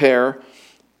pair,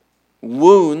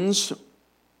 wounds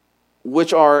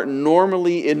which are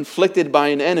normally inflicted by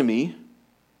an enemy,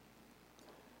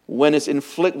 when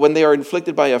they are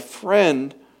inflicted by a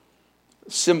friend,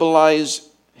 symbolize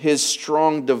his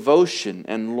strong devotion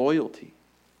and loyalty.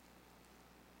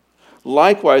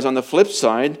 Likewise, on the flip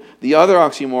side, the other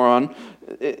oxymoron,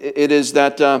 it is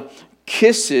that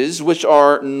kisses, which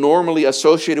are normally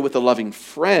associated with a loving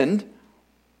friend,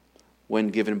 when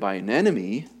given by an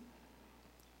enemy,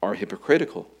 are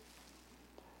hypocritical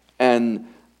and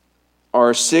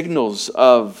are signals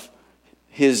of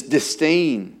his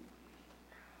disdain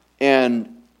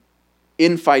and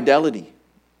infidelity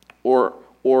or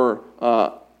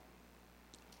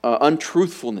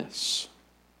untruthfulness.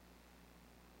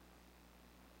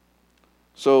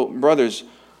 So, brothers,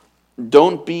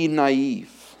 don't be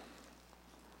naive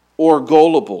or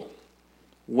gullible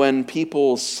when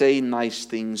people say nice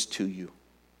things to you.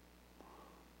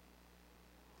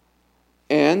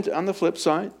 And on the flip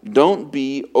side, don't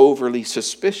be overly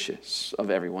suspicious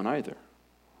of everyone either.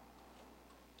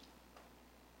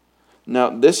 Now,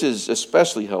 this is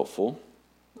especially helpful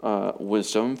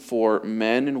wisdom for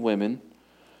men and women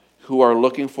who are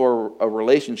looking for a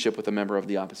relationship with a member of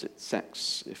the opposite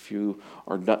sex. If you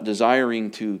are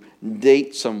desiring to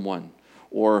date someone,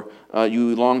 or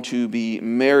you long to be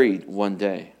married one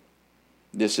day,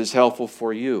 this is helpful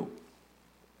for you.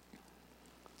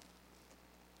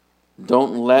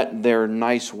 Don't let their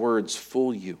nice words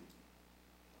fool you.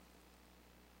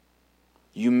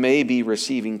 You may be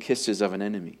receiving kisses of an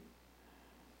enemy.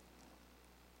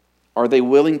 Are they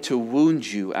willing to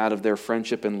wound you out of their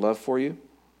friendship and love for you?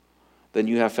 Then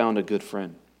you have found a good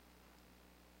friend.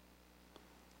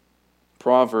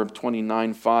 Proverb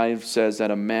 29:5 says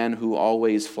that a man who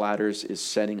always flatters is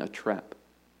setting a trap.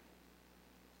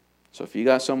 So if you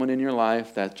got someone in your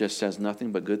life that just says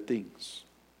nothing but good things,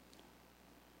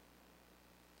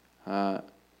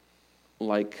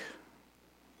 like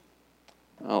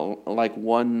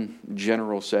one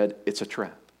general said, it's a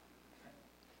trap.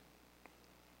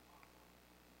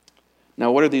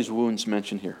 Now, what are these wounds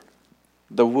mentioned here?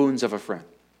 The wounds of a friend.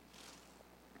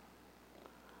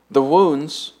 The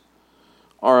wounds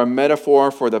are a metaphor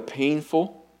for the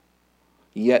painful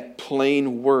yet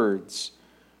plain words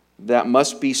that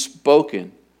must be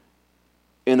spoken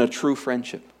in a true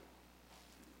friendship.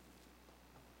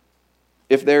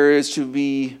 If there is to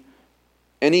be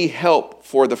any help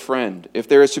for the friend, if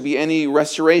there is to be any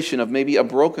restoration of maybe a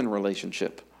broken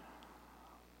relationship,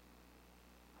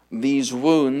 these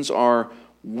wounds are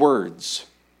words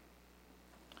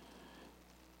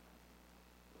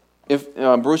If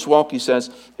Bruce Walke says,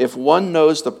 if one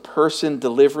knows the person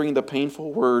delivering the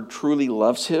painful word truly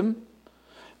loves him,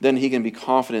 then he can be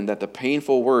confident that the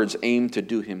painful words aim to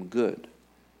do him good.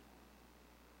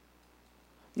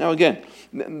 Now again,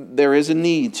 there is a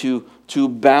need to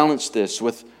balance this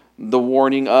with the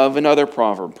warning of another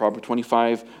proverb, Proverb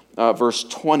 25, verse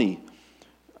 20.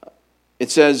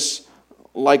 It says,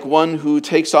 like one who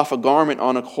takes off a garment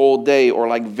on a cold day, or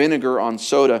like vinegar on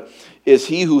soda, is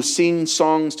he who sings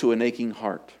songs to an aching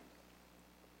heart.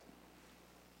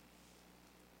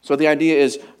 So the idea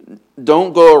is,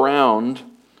 don't go around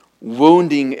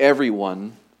wounding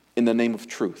everyone in the name of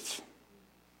truth.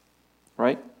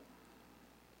 Right?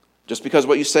 Just because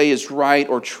what you say is right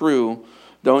or true,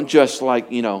 don't just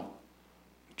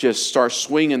just start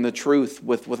swinging the truth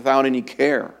without any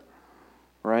care.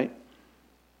 Right?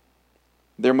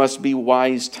 There must be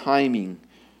wise timing,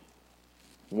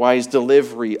 wise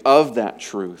delivery of that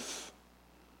truth,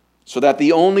 so that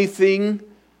the only thing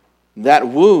that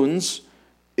wounds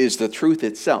is the truth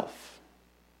itself.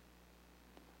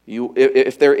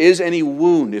 If there is any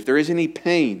wound, if there is any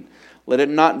pain, let it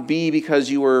not be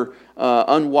because you were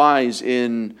unwise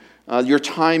in your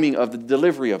timing of the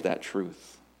delivery of that truth,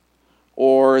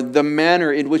 or the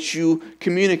manner in which you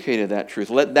communicated that truth.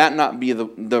 Let that not be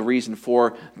the reason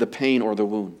for the pain or the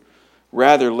wound.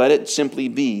 Rather, let it simply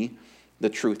be the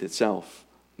truth itself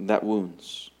that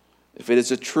wounds. If it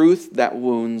is a truth that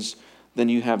wounds, then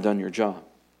you have done your job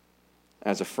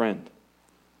as a friend.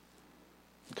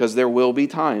 Because there will be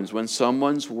times when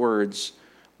someone's words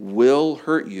will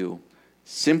hurt you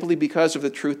simply because of the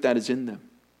truth that is in them.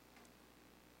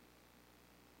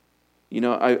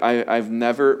 I've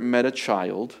never met a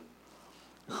child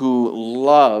who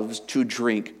loves to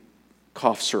drink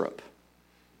cough syrup.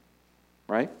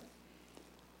 Right?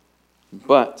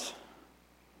 But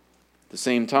at the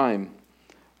same time,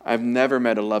 I've never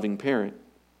met a loving parent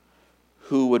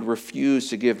who would refuse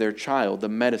to give their child the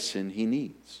medicine he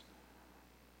needs.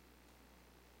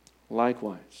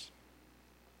 Likewise,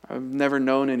 I've never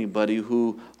known anybody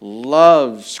who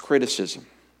loves criticism,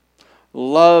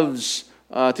 loves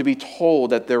to be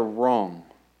told that they're wrong.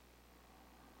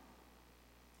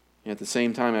 At the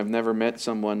same time, I've never met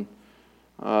someone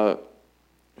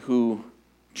who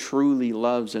truly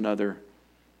loves another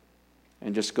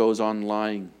and just goes on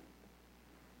lying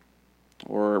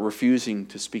or refusing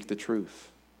to speak the truth.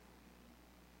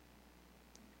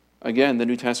 Again, the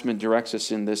New Testament directs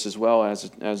us in this as well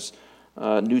as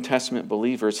New Testament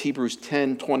believers. Hebrews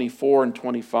 10:24 and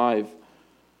 25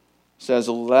 says,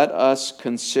 let us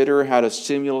consider how to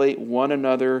stimulate one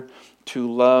another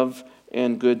to love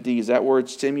and good deeds. That word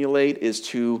stimulate is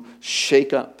to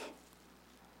shake up,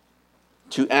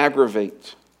 to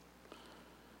aggravate.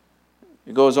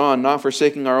 It goes on, not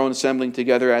forsaking our own assembling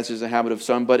together as is the habit of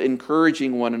some, but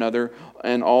encouraging one another,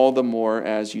 and all the more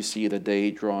as you see the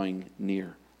day drawing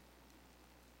near.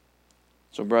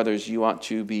 So brothers, you ought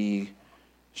to be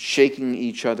shaking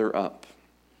each other up.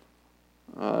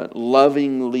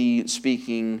 Lovingly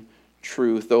speaking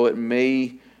truth, though it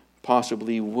may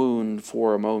possibly wound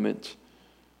for a moment,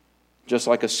 just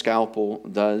like a scalpel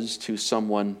does to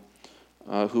someone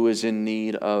who is in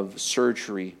need of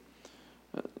surgery.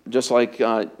 Just like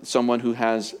someone who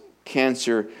has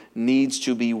cancer needs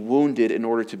to be wounded in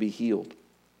order to be healed.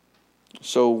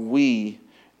 So we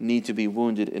need to be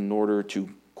wounded in order to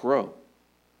grow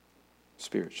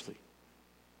spiritually.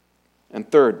 And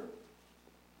third,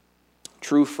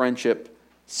 true friendship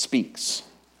speaks.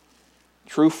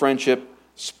 True friendship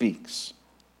speaks.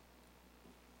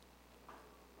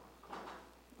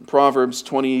 Proverbs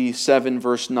 27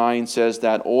 verse 9 says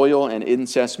that oil and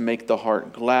incense make the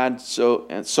heart glad, so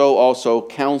also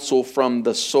counsel from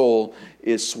the soul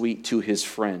is sweet to his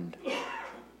friend.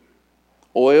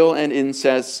 Oil and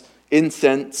incense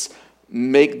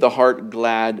make the heart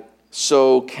glad,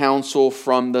 so counsel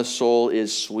from the soul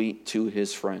is sweet to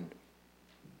his friend.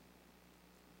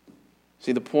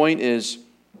 See, the point is,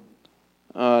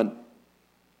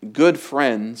 good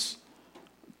friends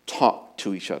talk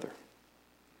to each other.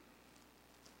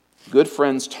 Good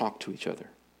friends talk to each other.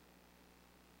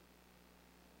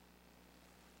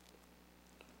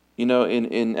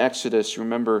 In Exodus,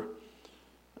 remember,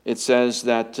 it says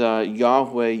that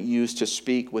Yahweh used to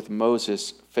speak with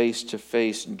Moses face to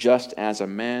face, just as a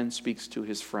man speaks to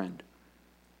his friend.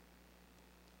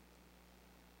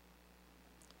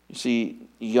 You see,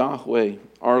 Yahweh,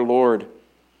 our Lord,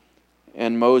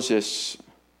 and Moses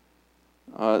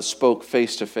spoke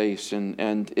face to face,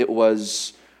 and it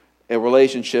was a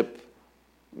relationship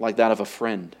like that of a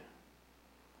friend.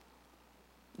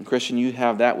 And Christian, you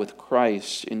have that with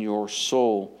Christ in your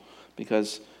soul,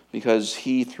 because because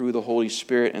He, through the Holy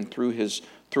Spirit and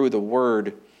through the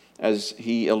Word, as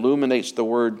He illuminates the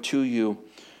Word to you,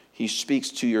 He speaks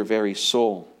to your very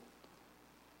soul.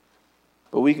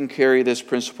 But we can carry this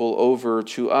principle over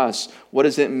to us. What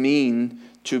does it mean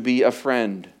to be a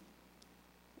friend?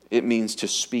 It means to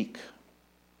speak.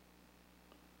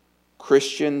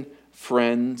 Christian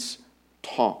friends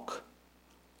talk.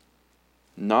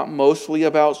 Not mostly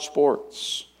about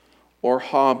sports or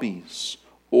hobbies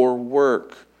or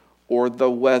work or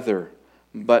the weather,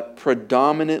 but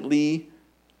predominantly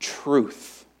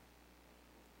truth.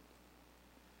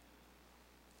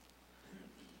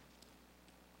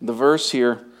 The verse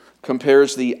here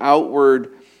compares the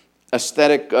outward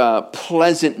aesthetic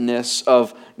pleasantness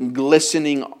of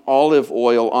glistening olive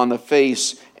oil on the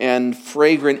face and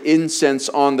fragrant incense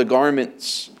on the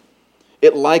garments.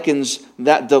 It likens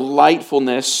that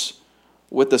delightfulness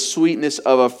with the sweetness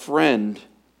of a friend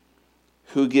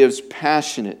who gives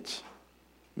passionate,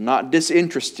 not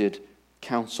disinterested,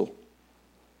 counsel.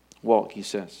 Walk, he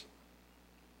says.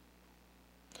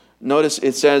 Notice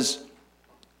it says,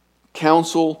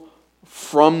 counsel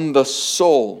from the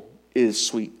soul is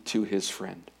sweet to his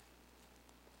friend.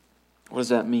 What does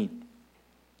that mean?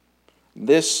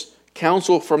 This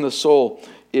counsel from the soul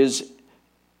is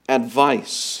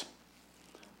advice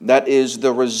that is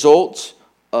the result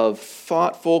of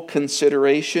thoughtful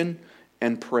consideration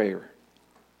and prayer.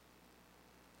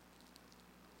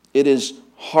 It is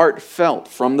heartfelt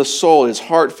from the soul. It is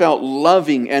heartfelt,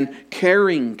 loving, and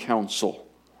caring counsel.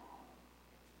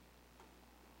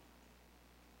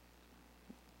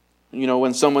 You know,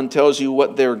 when someone tells you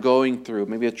what they're going through,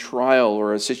 maybe a trial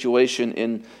or a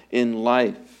situation in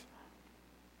life,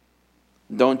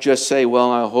 don't just say,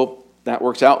 well, I hope that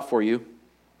works out for you.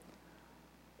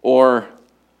 Or,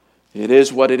 it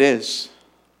is what it is.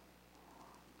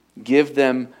 Give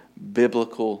them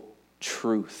biblical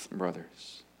truth,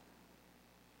 brothers.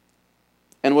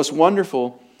 And what's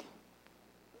wonderful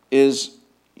is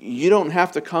you don't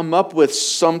have to come up with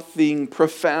something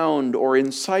profound or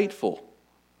insightful.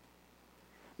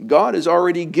 God has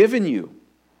already given you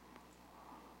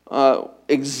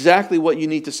exactly what you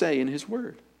need to say in His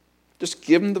Word. Just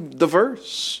give them the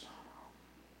verse.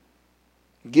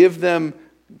 Give them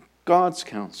God's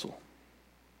counsel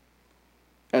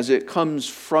as it comes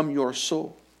from your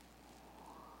soul.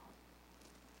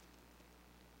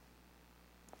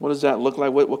 What does that look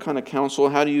like? What kind of counsel?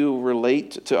 How do you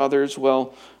relate to others?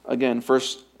 Well, again, 1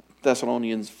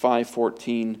 Thessalonians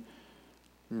 5:14,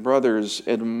 brothers,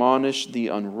 admonish the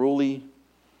unruly,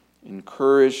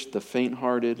 encourage the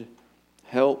faint-hearted,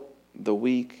 help the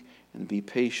weak, and be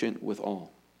patient with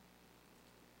all.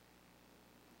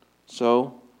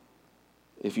 So,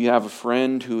 if you have a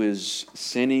friend who is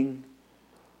sinning,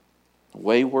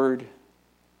 wayward,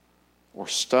 or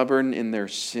stubborn in their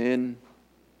sin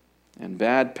and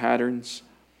bad patterns,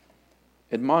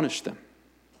 admonish them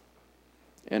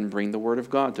and bring the Word of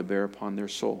God to bear upon their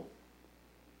soul.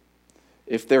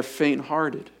 If they're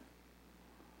faint-hearted,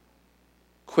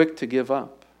 quick to give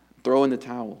up, throw in the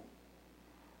towel,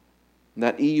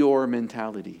 that Eeyore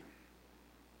mentality,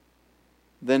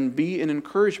 then be an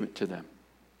encouragement to them.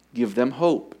 Give them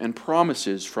hope and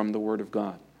promises from the Word of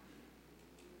God.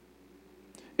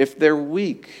 If they're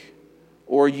weak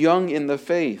or young in the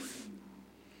faith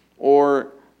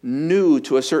or new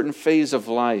to a certain phase of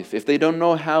life, if they don't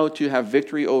know how to have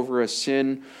victory over a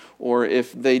sin, or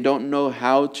if they don't know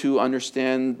how to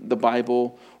understand the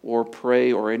Bible or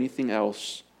pray or anything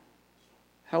else,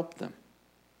 help them.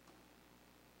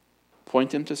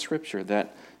 Point them to Scripture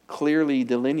that clearly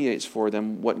delineates for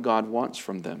them what God wants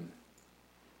from them.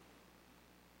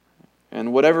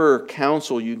 And whatever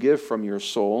counsel you give from your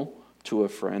soul to a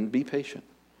friend, be patient.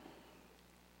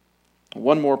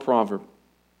 One more proverb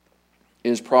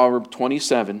is Proverbs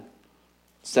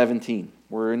 27:17.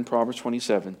 We're in Proverbs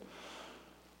 27.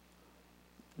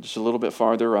 Just a little bit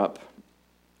farther up.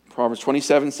 Proverbs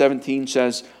 27:17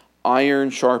 says,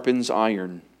 iron sharpens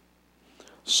iron,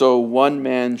 so one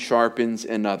man sharpens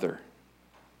another.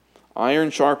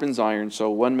 Iron sharpens iron, so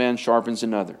one man sharpens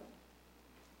another.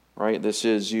 Right? This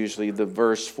is usually the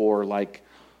verse for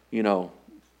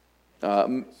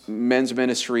men's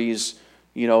ministries,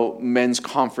 men's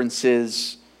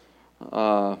conferences.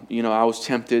 I was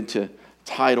tempted to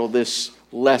title this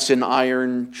lesson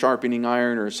Iron Sharpening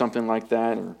Iron or something like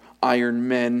that, or Iron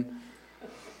Men.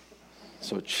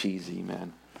 So cheesy,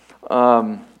 man.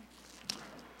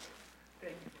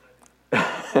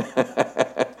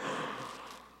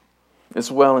 It's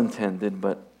well intended,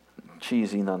 but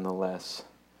cheesy nonetheless.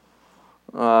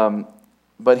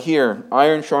 But here,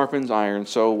 iron sharpens iron,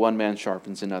 so one man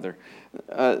sharpens another.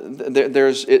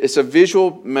 It's a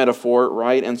visual metaphor,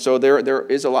 right? And so there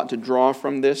is a lot to draw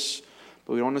from this,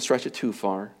 but we don't want to stretch it too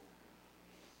far.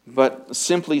 But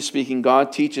simply speaking,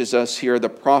 God teaches us here the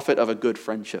profit of a good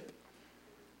friendship.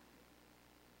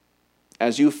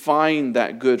 As you find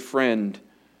that good friend,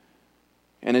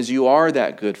 and as you are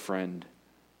that good friend,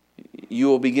 you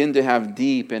will begin to have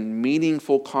deep and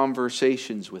meaningful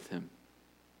conversations with him.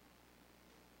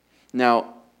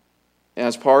 Now,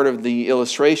 as part of the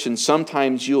illustration,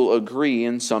 sometimes you'll agree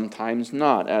and sometimes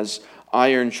not. As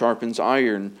iron sharpens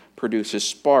iron, produces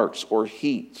sparks or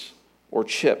heat or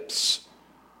chips.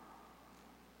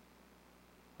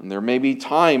 And there may be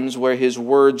times where his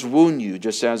words wound you,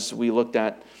 just as we looked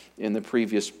at in the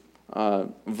previous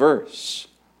verse.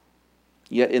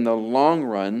 Yet in the long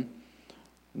run,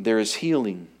 there is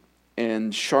healing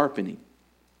and sharpening.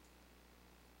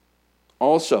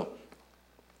 Also,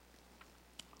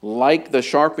 like the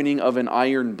sharpening of an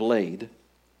iron blade,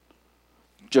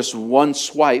 just one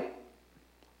swipe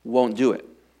won't do it.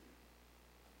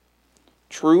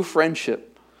 True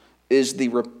friendship is the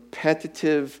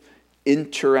repetitive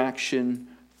interaction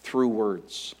through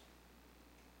words.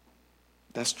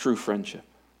 That's true friendship.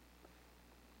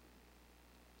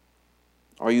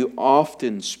 Are you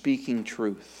often speaking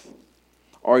truth?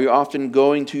 Are you often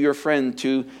going to your friend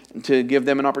to give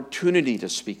them an opportunity to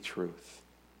speak truth?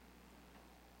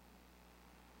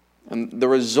 And the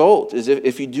result is,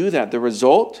 if you do that, the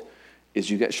result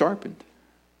is you get sharpened.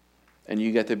 And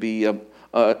you get to be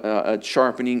a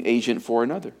sharpening agent for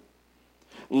another.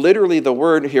 Literally, the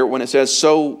word here, when it says,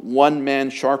 so one man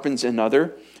sharpens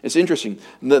another, it's interesting.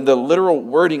 The literal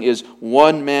wording is,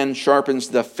 one man sharpens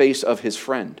the face of his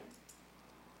friend.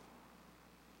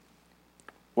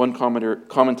 One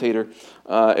commentator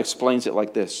explains it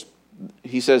like this.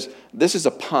 He says, this is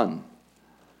a pun,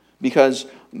 because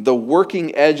the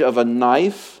working edge of a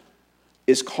knife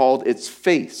is called its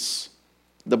face.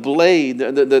 The blade,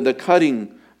 the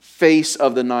cutting face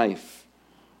of the knife.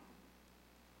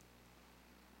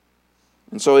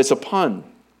 And so it's a pun.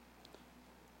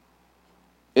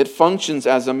 It functions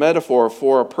as a metaphor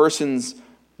for a person's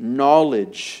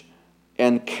knowledge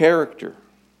and character.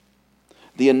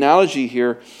 The analogy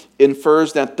here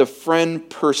infers that the friend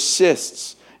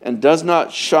persists and does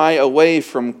not shy away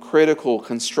from critical,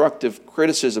 constructive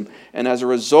criticism. And as a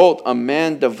result, a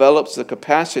man develops the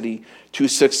capacity to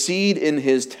succeed in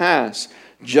his task,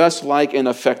 just like an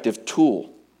effective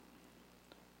tool.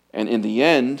 And in the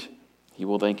end, he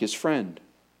will thank his friend.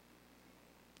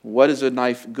 What is a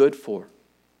knife good for?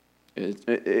 It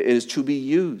is to be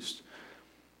used.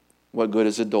 What good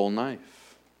is a dull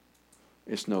knife?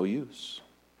 It's no use,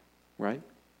 right?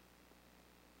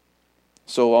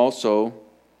 So also,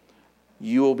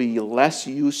 you will be less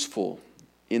useful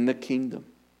in the kingdom,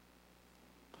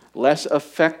 less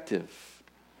effective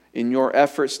in your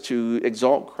efforts to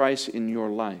exalt Christ in your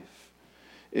life,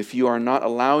 if you are not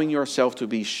allowing yourself to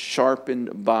be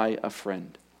sharpened by a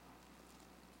friend.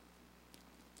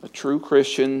 A true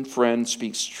Christian friend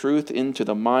speaks truth into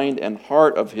the mind and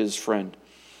heart of his friend.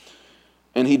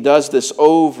 And he does this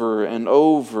over and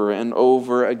over and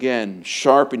over again,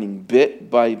 sharpening bit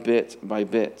by bit by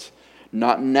bit.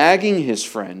 Not nagging his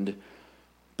friend,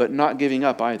 but not giving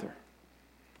up either.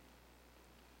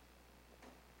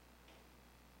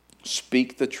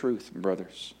 Speak the truth,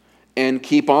 brothers, and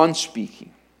keep on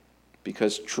speaking,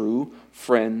 because true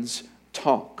friends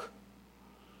talk.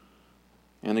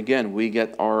 And again, we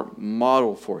get our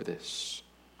model for this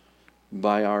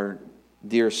by our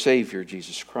dear Savior,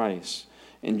 Jesus Christ.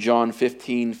 In John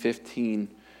 15:15,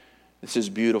 this is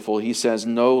beautiful. He says,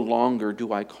 no longer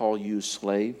do I call you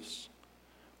slaves,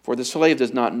 for the slave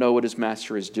does not know what his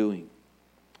master is doing.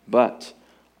 But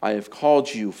I have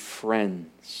called you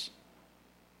friends.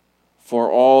 For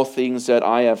all things that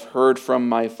I have heard from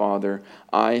my Father,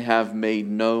 I have made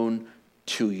known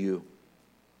to you.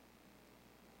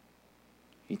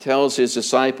 He tells his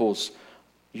disciples,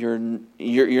 you're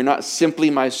not simply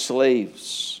my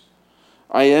slaves.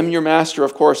 I am your master,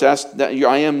 of course. I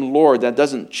am Lord. That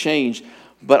doesn't change.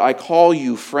 But I call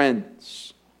you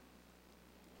friends.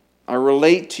 I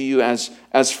relate to you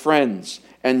as friends.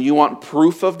 And you want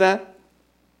proof of that?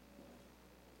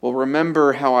 Well,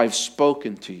 remember how I've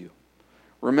spoken to you.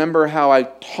 Remember how I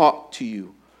talked to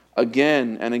you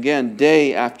again and again,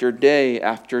 day after day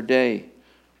after day,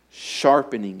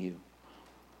 sharpening you.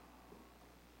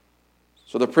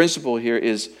 So the principle here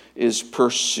is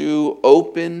pursue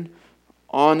open,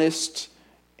 honest,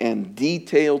 and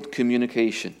detailed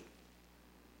communication.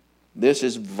 This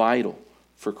is vital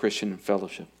for Christian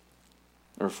fellowship,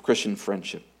 or Christian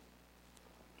friendship.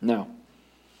 Now,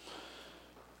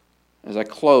 as I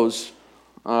close,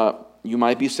 you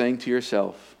might be saying to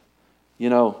yourself,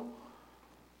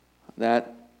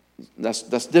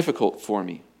 that's difficult for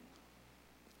me.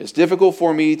 It's difficult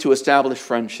for me to establish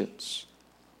friendships.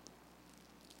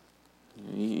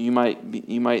 You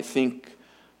might think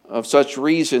of such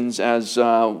reasons as,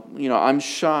 I'm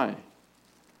shy.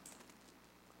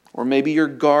 Or maybe you're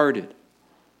guarded.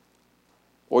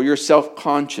 Or you're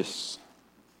self-conscious.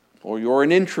 Or you're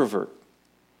an introvert.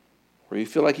 Or you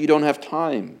feel like you don't have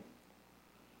time.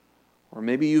 Or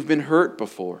maybe you've been hurt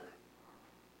before.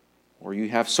 Or you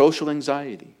have social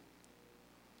anxiety.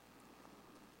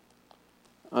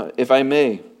 If I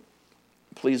may,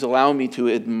 please allow me to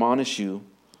admonish you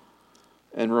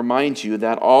and remind you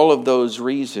that all of those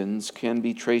reasons can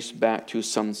be traced back to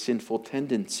some sinful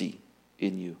tendency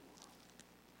in you.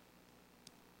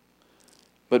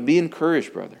 But be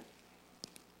encouraged, brother.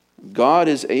 God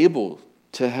is able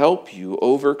to help you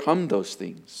overcome those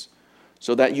things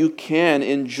so that you can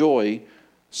enjoy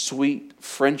sweet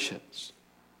friendships.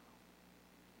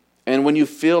 And when you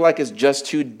feel like it's just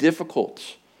too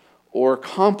difficult or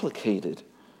complicated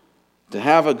to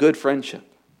have a good friendship,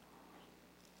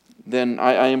 then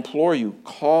I implore you,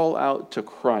 call out to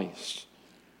Christ,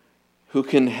 who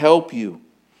can help you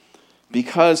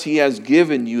because He has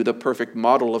given you the perfect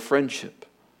model of friendship.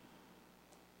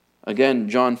 Again,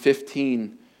 John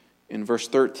 15 in verse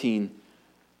 13,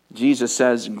 Jesus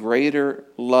says, "Greater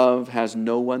love has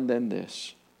no one than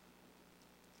this,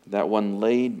 that one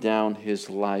laid down his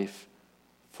life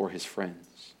for his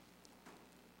friends."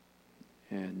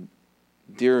 And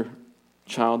dear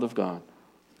child of God,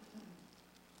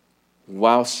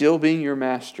 while still being your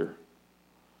master,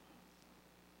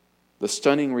 the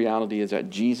stunning reality is that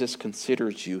Jesus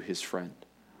considers you His friend.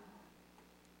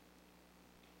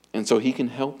 And so He can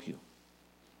help you.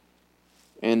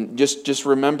 And just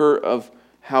remember of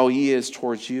how He is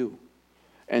towards you.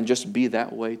 And just be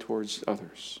that way towards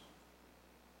others.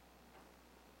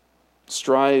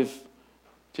 Strive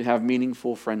to have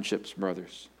meaningful friendships,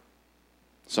 brothers.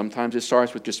 Sometimes it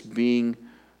starts with just being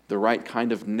the right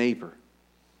kind of neighbor.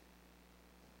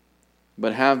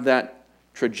 But have that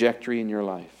trajectory in your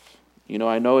life.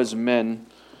 I know as men,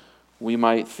 we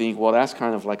might think, well, that's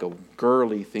kind of like a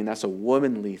girly thing. That's a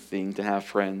womanly thing to have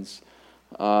friends.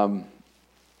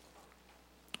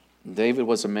 David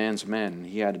was a man's man, and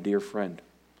he had a dear friend.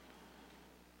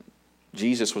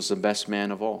 Jesus was the best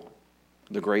man of all.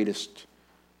 The greatest,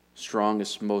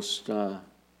 strongest, most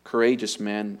courageous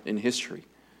man in history.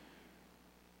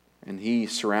 And he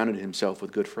surrounded himself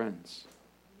with good friends.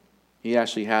 He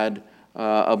actually had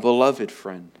a beloved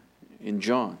friend in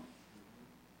John.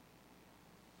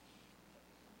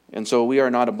 And so we are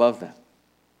not above that.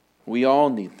 We all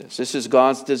need this. This is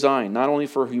God's design, not only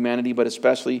for humanity, but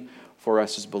especially for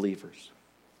us as believers.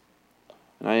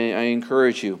 And I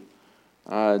encourage you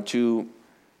to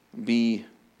be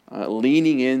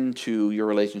leaning into your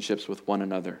relationships with one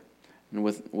another and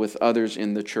with others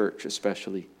in the church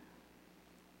especially.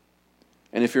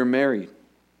 And if you're married,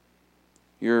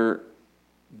 your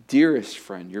dearest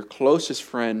friend, your closest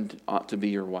friend ought to be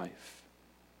your wife.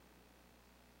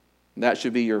 That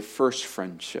should be your first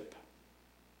friendship.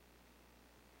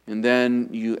 And then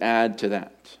you add to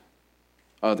that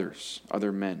other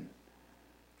men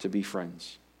to be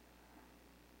friends.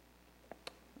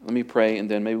 Let me pray, and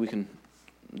then maybe we can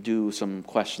do some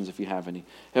questions if you have any.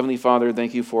 Heavenly Father,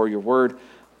 thank you for your word.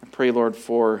 I pray, Lord,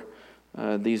 for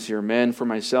these your men, for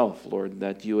myself, Lord,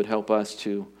 that you would help us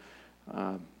to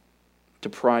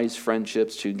prize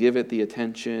friendships, to give it the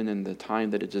attention and the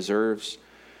time that it deserves.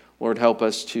 Lord, help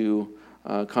us to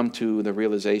come to the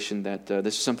realization that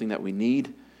this is something that we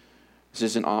need. This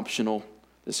isn't optional.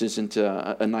 This isn't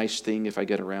a nice thing if I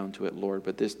get around to it, Lord.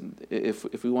 But this,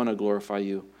 if we want to glorify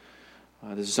you,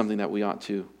 this is something that we ought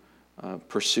to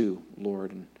pursue,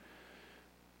 Lord. And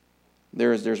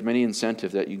there's many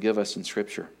incentives that you give us in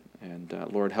Scripture. And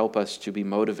Lord, help us to be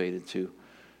motivated to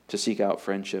seek out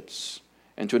friendships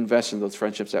and to invest in those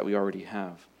friendships that we already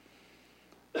have.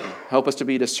 Help us to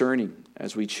be discerning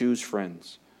as we choose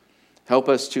friends. Help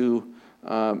us to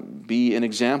be an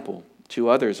example to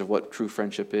others of what true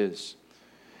friendship is.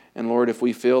 And Lord, if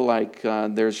we feel like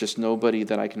there's just nobody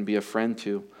that I can be a friend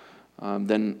to,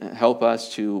 then help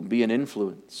us to be an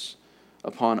influence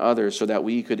upon others so that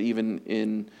we could, even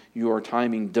in your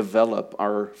timing, develop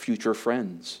our future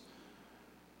friends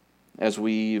as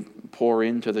we pour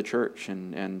into the church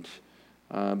and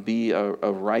be a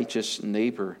righteous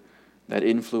neighbor that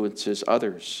influences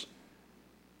others.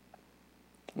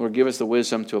 Lord, give us the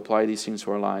wisdom to apply these things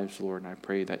to our lives, Lord, and I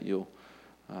pray that you'll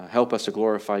help us to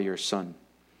glorify your Son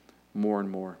more and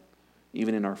more,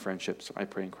 even in our friendships. I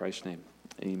pray in Christ's name.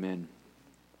 Amen.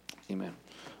 Amen.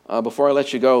 before I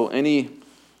let you go, any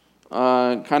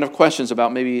kind of questions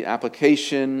about maybe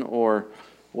application or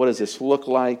what does this look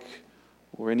like,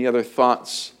 or any other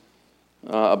thoughts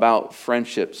about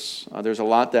friendships? There's a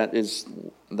lot that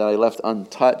I left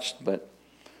untouched, but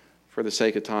for the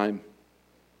sake of time,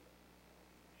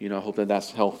 I hope that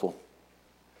that's helpful.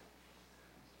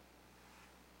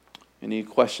 Any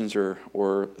questions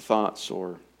or thoughts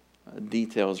or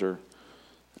details or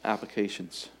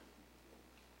applications?